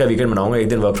 3 दिन का वीकेंड बनाऊंगा, 1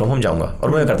 दिन वर्क फ्रॉम होम जाऊंगा। और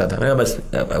मैं करता था, मैंने बस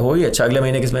हो ही अच्छा, अगले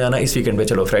महीने किस में जाना, इस वीकेंड पे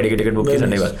चलो, फ्राइडे की टिकट बुक की,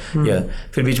 संडे बाद, या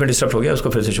फिर बीच में डिस्टर्ब हो गया, उसको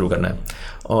फिर से शुरू करना है।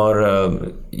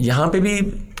 और यहाँ पे भी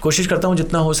कोशिश करता हूँ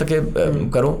जितना हो सके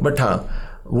करूँ। बट हाँ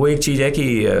वो एक चीज़ है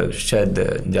कि शायद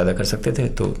ज़्यादा कर सकते थे,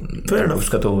 तो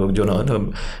उसका तो जो ना हो।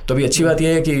 तो अभी अच्छी बात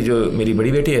यह है कि जो मेरी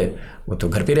बड़ी बेटी है वो तो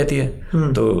घर पे रहती है।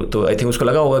 तो आई थिंक उसको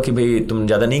लगा होगा कि भाई तुम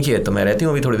ज़्यादा नहीं किए तो मैं रहती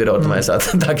हूँ अभी थोड़ी देर और तुम्हारे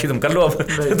साथ, ताकि तुम कर लो अब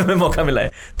तुम्हें मौका मिला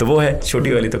है। तो वो है।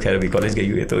 छोटी वाली तो खैर अभी कॉलेज गई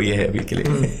हुई है, तो ये है अभी के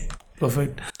लिए।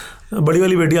 परफेक्ट। बड़ी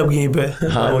वाली बेटी आपकी यहीं पे है?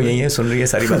 हाँ वो यहीं है, सुन रही है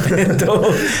सारी बातें।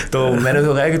 तो मैंने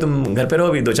तो कहा कि तुम घर पे रहो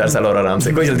अभी 2-4 साल और आराम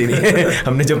से, कोई जल्दी नहीं है।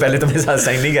 हमने जो पहले तुम्हें साथ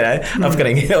साइन नहीं कराया है अब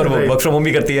करेंगे। और वो वर्क फ्रॉम होम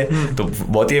भी करती है, तो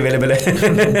बहुत ही अवेलेबल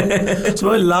है। So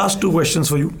my last 2 questions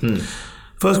for you.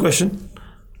 First question,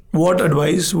 what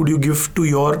advice would you give to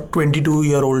your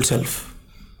 22-year-old self?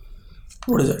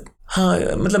 What is that? हाँ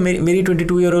मतलब मेरी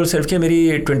 22-year-old सेल्फ क्या,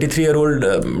 मेरी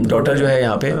 23-year-old डॉटर जो है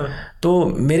यहाँ पे, तो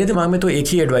मेरे दिमाग में तो एक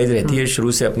ही एडवाइस रहती है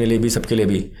शुरू से, अपने लिए भी सबके लिए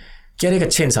भी, कि यार एक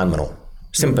अच्छे इंसान बनो,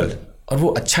 सिंपल। और वो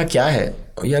अच्छा क्या है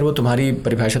यार, वो तुम्हारी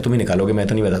परिभाषा तुम ही निकालोगे, मैं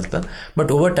तो नहीं बता सकता।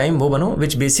 बट ओवर टाइम वो बनो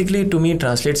which basically to me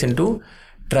translates into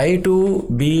try to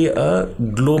be a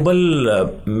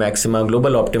global maxima,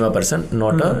 global optima person,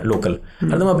 not a local.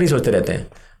 हरदम अपनी सोचते रहते हैं।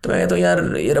 तो मैं तो यार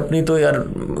अपनी तो यार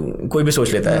कोई भी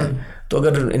सोच लेता है। तो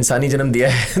अगर इंसानी जन्म दिया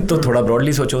है तो थोड़ा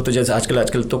ब्रॉडली सोचो। तो जैसे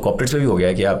आजकल तो कॉर्पोरेट्स में भी हो गया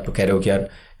है कि आप कह रहे हो कि यार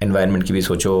एनवायरनमेंट की भी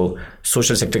सोचो,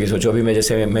 सोशल सेक्टर की सोचो। अभी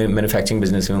मैं मैन्युफैक्चरिंग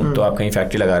बिजनेस में हूँ, तो आप कहीं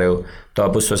फैक्ट्री लगा रहे हो तो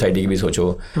आप उस सोसाइटी की भी सोचो,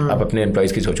 आप अपने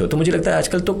एम्प्लॉयज़ की सोचो। तो मुझे लगता है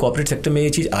आजकल तो कॉर्पोरेट सेक्टर में ये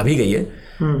चीज़ आ भी गई है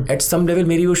एट सम लेवल।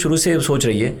 मेरी वो शुरू से सोच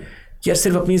रही है कि यार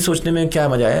सिर्फ अपनी सोचने में क्या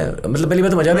मज़ा है, मतलब पहली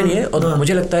बात तो मज़ा भी नहीं है। और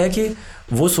मुझे लगता है कि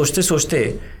वो सोचते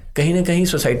सोचते कहीं ना कहीं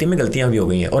सोसाइटी में गलतियां भी हो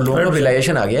गई हैं, और लोगों को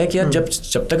रियलाइजेशन आ गया है कि यार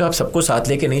जब तक आप सबको साथ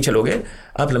लेके नहीं चलोगे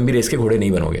आप लंबी रेस के घोड़े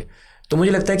नहीं बनोगे। तो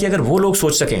मुझे लगता है कि अगर वो लोग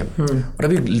सोच सकें, और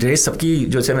अभी रेस सबकी,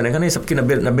 जो से मैंने कहा ना, सबकी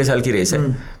 90 साल की रेस है,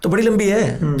 तो बड़ी लंबी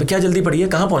है, तो क्या जल्दी पड़ी है,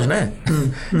 कहाँ पहुँचना है?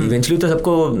 इवेंचुअली तो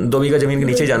सबको 2 बीघा जमीन के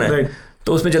नीचे जाना है,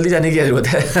 तो उसमें जल्दी जाने की क्या जरूरत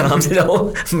है? आराम से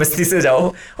जाओ, मस्ती से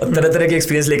जाओ और तरह तरह के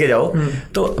एक्सपीरियंस लेके जाओ।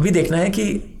 तो अभी देखना है कि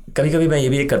कभी कभी मैं ये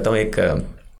भी एक करता हूँ, एक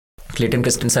क्लेटन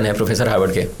क्रिस्टनसन है प्रोफेसर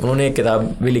हार्वर्ड के, उन्होंने एक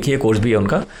किताब भी लिखी है, कोर्स भी है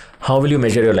उनका, how will you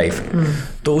major your life.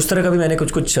 तो उस तरह का भी मैंने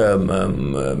कुछ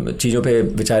चीज़ों पे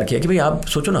विचार किया कि भाई आप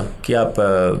सोचो ना कि आप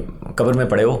कब्र में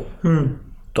पड़े हो,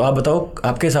 तो आप बताओ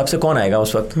आपके हिसाब से कौन आएगा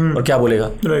उस वक्त और क्या बोलेगा।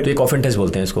 तो ये कॉफिन टेस्ट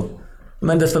बोलते हैं इसको।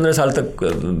 मैंने 10-15 साल तक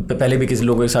पहले भी किसी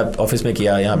लोगों के साथ ऑफिस में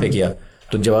किया, यहाँ पे किया,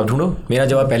 तो जवाब ढूंढो। मेरा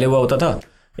जवाब पहले हुआ होता था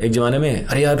एक ज़माने में,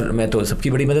 अरे यार मैं तो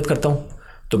सबकी बड़ी मदद करता हूँ,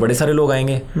 तो बड़े सारे लोग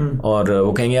आएंगे और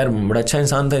वो कहेंगे यार बड़ा अच्छा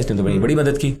इंसान था, इसने तो बड़ी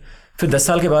मदद की। फिर 10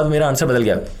 साल के बाद मेरा आंसर बदल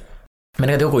गया। मैंने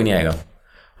कहा देखो कोई नहीं आएगा,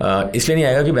 इसलिए नहीं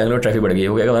आएगा कि बैंगलोर ट्रैफिक बढ़ गई है,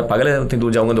 वो कहेगा पागल है, उतनी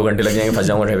दूर जाऊंगा 2 घंटे लग जाएंगे, फंस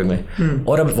जाऊंगा ट्रैफिक में।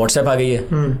 और अब व्हाट्सएप आ गई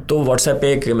है, तो व्हाट्सएप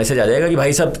पे एक मैसेज आ जाएगा कि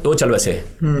भाई साहब तो चल बसे,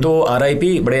 तो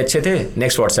RIP बड़े अच्छे थे,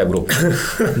 next WhatsApp group.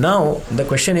 Now the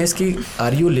question is कि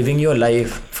are you living your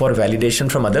life for validation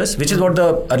from others, which is what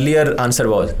the earlier answer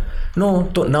was. No,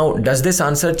 तो now does this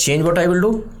answer change what I will do?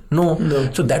 No.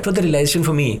 So that was the realization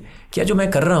for me, क्या जो मैं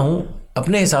कर रहा हूँ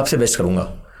अपने हिसाब से बेस्ट करूँगा।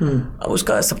 अब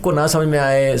उसका सबको ना समझ में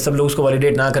आए, सब लोग उसको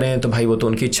वैलिडेट ना करें, तो भाई वो तो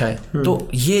उनकी इच्छा है। तो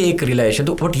ये एक रियलाइजेशन,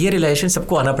 तो बट ये रियलाइजेशन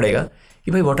सबको आना पड़ेगा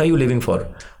कि भाई what are you living for,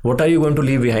 what are you going to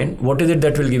leave behind, what is it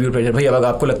that will give you pleasure. भाई अब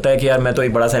आपको लगता है कि यार मैं तो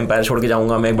एक बड़ा सा एम्पायर छोड़ के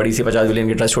जाऊँगा, मैं एक बड़ी सी 50 बिलियन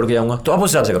की ट्रस्ट छोड़ के जाऊँगा, तो आप उस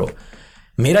हिसाब से करो।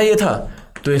 मेरा ये था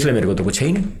तो इसलिए मेरे को तो कुछ है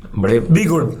ही नहीं, बड़े बी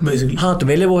गुड बेसिकली। हाँ, तो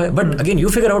मेरे लिए वो है, but again you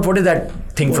figure out what is that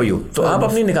thing for you. तो आप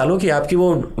अपनी निकालो कि आपकी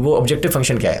वो ऑब्जेक्टिव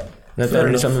फंक्शन क्या है,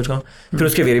 फिर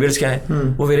उसके वेरिएबल्स क्या है,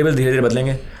 वो वेरिएबल धीरे धीरे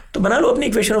बदलेंगे। तो बना लो अपनी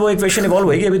इक्वेशन, वो इक्वेशन इवॉल्व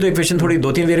होगी। अभी तो इक्वेशन थोड़ी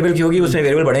 2-3 वेरिएबल की होगी, उसमें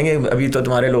वेरिएबल बढ़ेंगे। अभी तो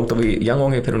तुम्हारे लोग तो भी यंग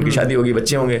होंगे, फिर उनकी शादी होगी,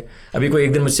 बच्चे होंगे। अभी कोई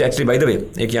एक दिन मुझसे एक्चुअली बाय द वे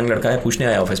एक यंग लड़का है, पूछने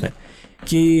आया ऑफिस में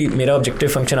कि मेरा ऑब्जेक्टिव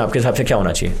फंक्शन आपके हिसाब से क्या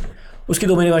होना चाहिए। उसकी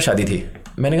 2 महीने बाद शादी थी।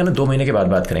 मैंने कहा ना 2 महीने के बाद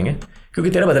बात करेंगे, क्योंकि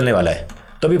तेरा बदलने वाला है,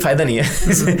 तो अभी फ़ायदा नहीं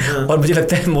है। और मुझे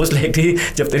लगता है मोस्ट लाइकली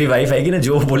जब तेरी वाइफ आएगी ना,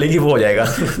 जो बोलेगी वो हो जाएगा,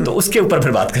 तो उसके ऊपर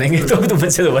फिर बात करेंगे। तो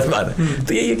मुझसे तो बस बात है।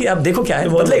 तो यही है कि आप देखो क्या है,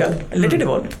 बदलेगा, let it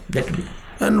evolve, let it be.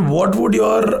 And what would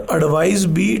your advice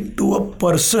be to a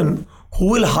person who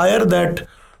will hire that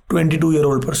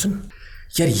 22-year-old person?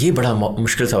 यार ये बड़ा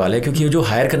मुश्किल सवाल है, क्योंकि जो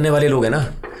हायर करने वाले लोग हैं ना,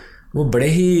 वो बड़े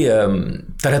ही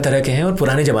तरह तरह के हैं और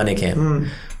पुराने ज़माने के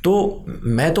हैं। तो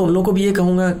मैं तो उन लोगों को भी ये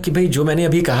कहूँगा कि भाई जो मैंने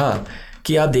अभी कहा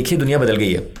कि आप देखिए दुनिया बदल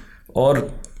गई है, और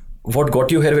what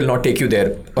got you hair will not take you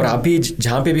there. और आप भी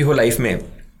जहाँ पे भी हो लाइफ में,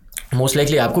 मोस्ट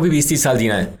लाइकली आपको भी 20-30 साल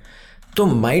जीना है, तो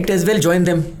might as well join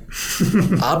them.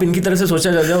 आप इनकी तरफ से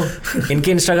सोचा चल जाओ,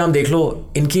 इनके इंस्टाग्राम देख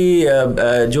लो, इनकी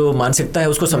जो मानसिकता है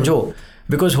उसको समझो।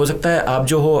 बिकॉज हो सकता है आप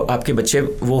जो हो, आपके बच्चे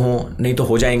वो हों, नहीं तो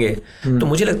हो जाएंगे। तो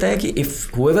मुझे लगता है कि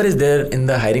if whoever is there in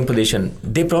the hiring position,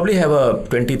 they probably have a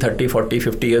 20, 30, 40,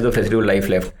 50 years of residual life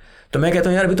left. तो मैं कहता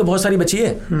हूँ यार अभी तो बहुत सारी बची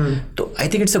है। तो I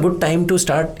think it's a good time to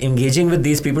start engaging with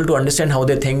these people to understand how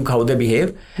they think, how they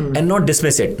behave, and not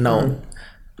dismiss it. Now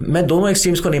मैं दोनों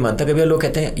एक्सट्रीम्स को नहीं मानता। कभी लोग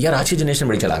कहते हैं यार आज की जनरेशन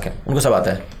बड़ी चालाक है, उनको सब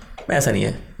आता है। मैं ऐसा नहीं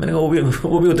है। मैंने कहा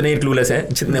वो भी उतने ही क्लूलेस हैं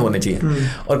जितने होने चाहिए।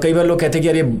 और कई बार लोग कहते हैं कि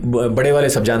यार ये बड़े वाले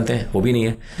सब जानते हैं, वो भी नहीं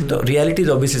है। तो रियलिटी इज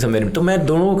ऑब्वियसली समवेयर। तो मैं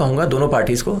दोनों को कहूँगा, दोनों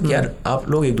पार्टीज़ को, कि यार आप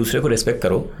लोग एक दूसरे को रिस्पेक्ट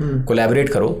करो, कोलैबोरेट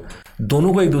करो।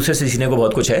 दोनों को एक दूसरे से सीखने को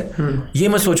बहुत कुछ है। ये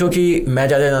मत सोचो कि मैं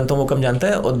ज़्यादा जानता हूँ, वो कम जानता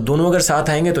है। और दोनों अगर साथ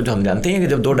आएंगे तो जो हम जानते हैं कि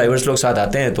जब 2 डाइवर्स लोग साथ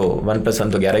आते हैं तो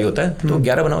 1+1 तो 11 ही होता है। तो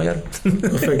 11 बनाओ यार।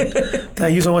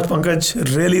 Thank you so much, Pankaj.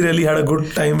 Really had a good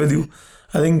time with you.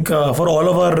 I think for all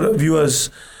of our viewers,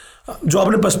 जो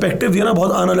आपने पर्सपेक्टिव दिया ना,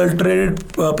 बहुत अनअडल्टरेटेड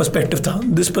पर्सपेक्टिव था.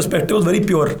 This perspective was very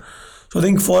pure. So I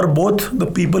think for both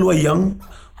the people who are young,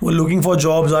 who are looking for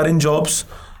jobs, are in jobs,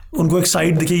 उनको एक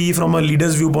side दिखेगी from a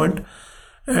leader's viewpoint.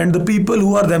 And the people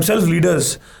who are themselves leaders,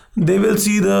 they will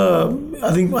see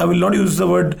I think I will not use the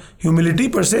word humility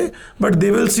per se, but they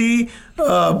will see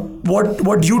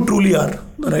what you truly are,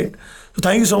 right? So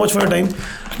thank you so much for your time.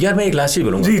 यार मैं एक last चीज़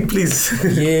बोलूँगा जी please.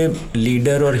 ये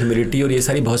leader और humility और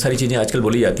ये बहुत सारी चीज़ें आजकल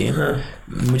बोली जाती हैं. हाँ.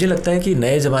 मुझे लगता है कि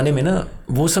नए ज़माने में ना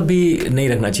वो सब भी नहीं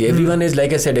रखना चाहिए. Everyone is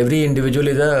like I said, every individual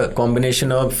is a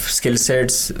combination of skill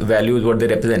sets, values, what they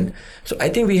represent. So I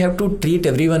think we have to treat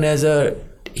everyone as a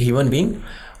human being.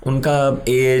 उनका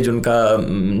एज, उनका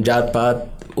जात पात,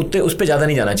 उस पर ज़्यादा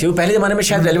नहीं जाना चाहिए. वो पहले ज़माने में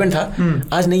शायद रेलिवेंट था,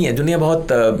 आज नहीं है. दुनिया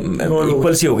बहुत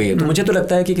इक्वल सी हो गई है. तो मुझे तो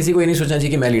लगता है कि किसी को ये नहीं सोचना चाहिए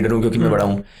कि मैं लीडर हूँ क्योंकि मैं बड़ा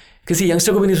हूँ. किसी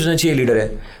यंगस्टर को भी नहीं सोचना चाहिए लीडर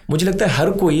है. मुझे लगता है हर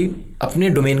कोई अपने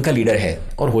डोमेन का लीडर है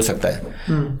और हो सकता है.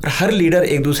 और हर लीडर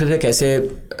एक दूसरे से कैसे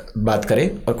बात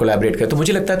करे और कोलैबोरेट करे. तो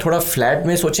मुझे लगता है थोड़ा फ्लैट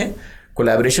में सोचें,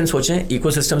 कोलैबोरेशन सोचें,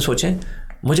 इकोसिस्टम सोचें.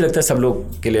 मुझे लगता है सब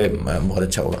लोग के लिए बहुत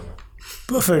अच्छा होगा.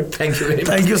 Perfect. Thank you very much.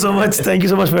 Thank you so much. Thank you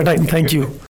so much for your time. Thank you.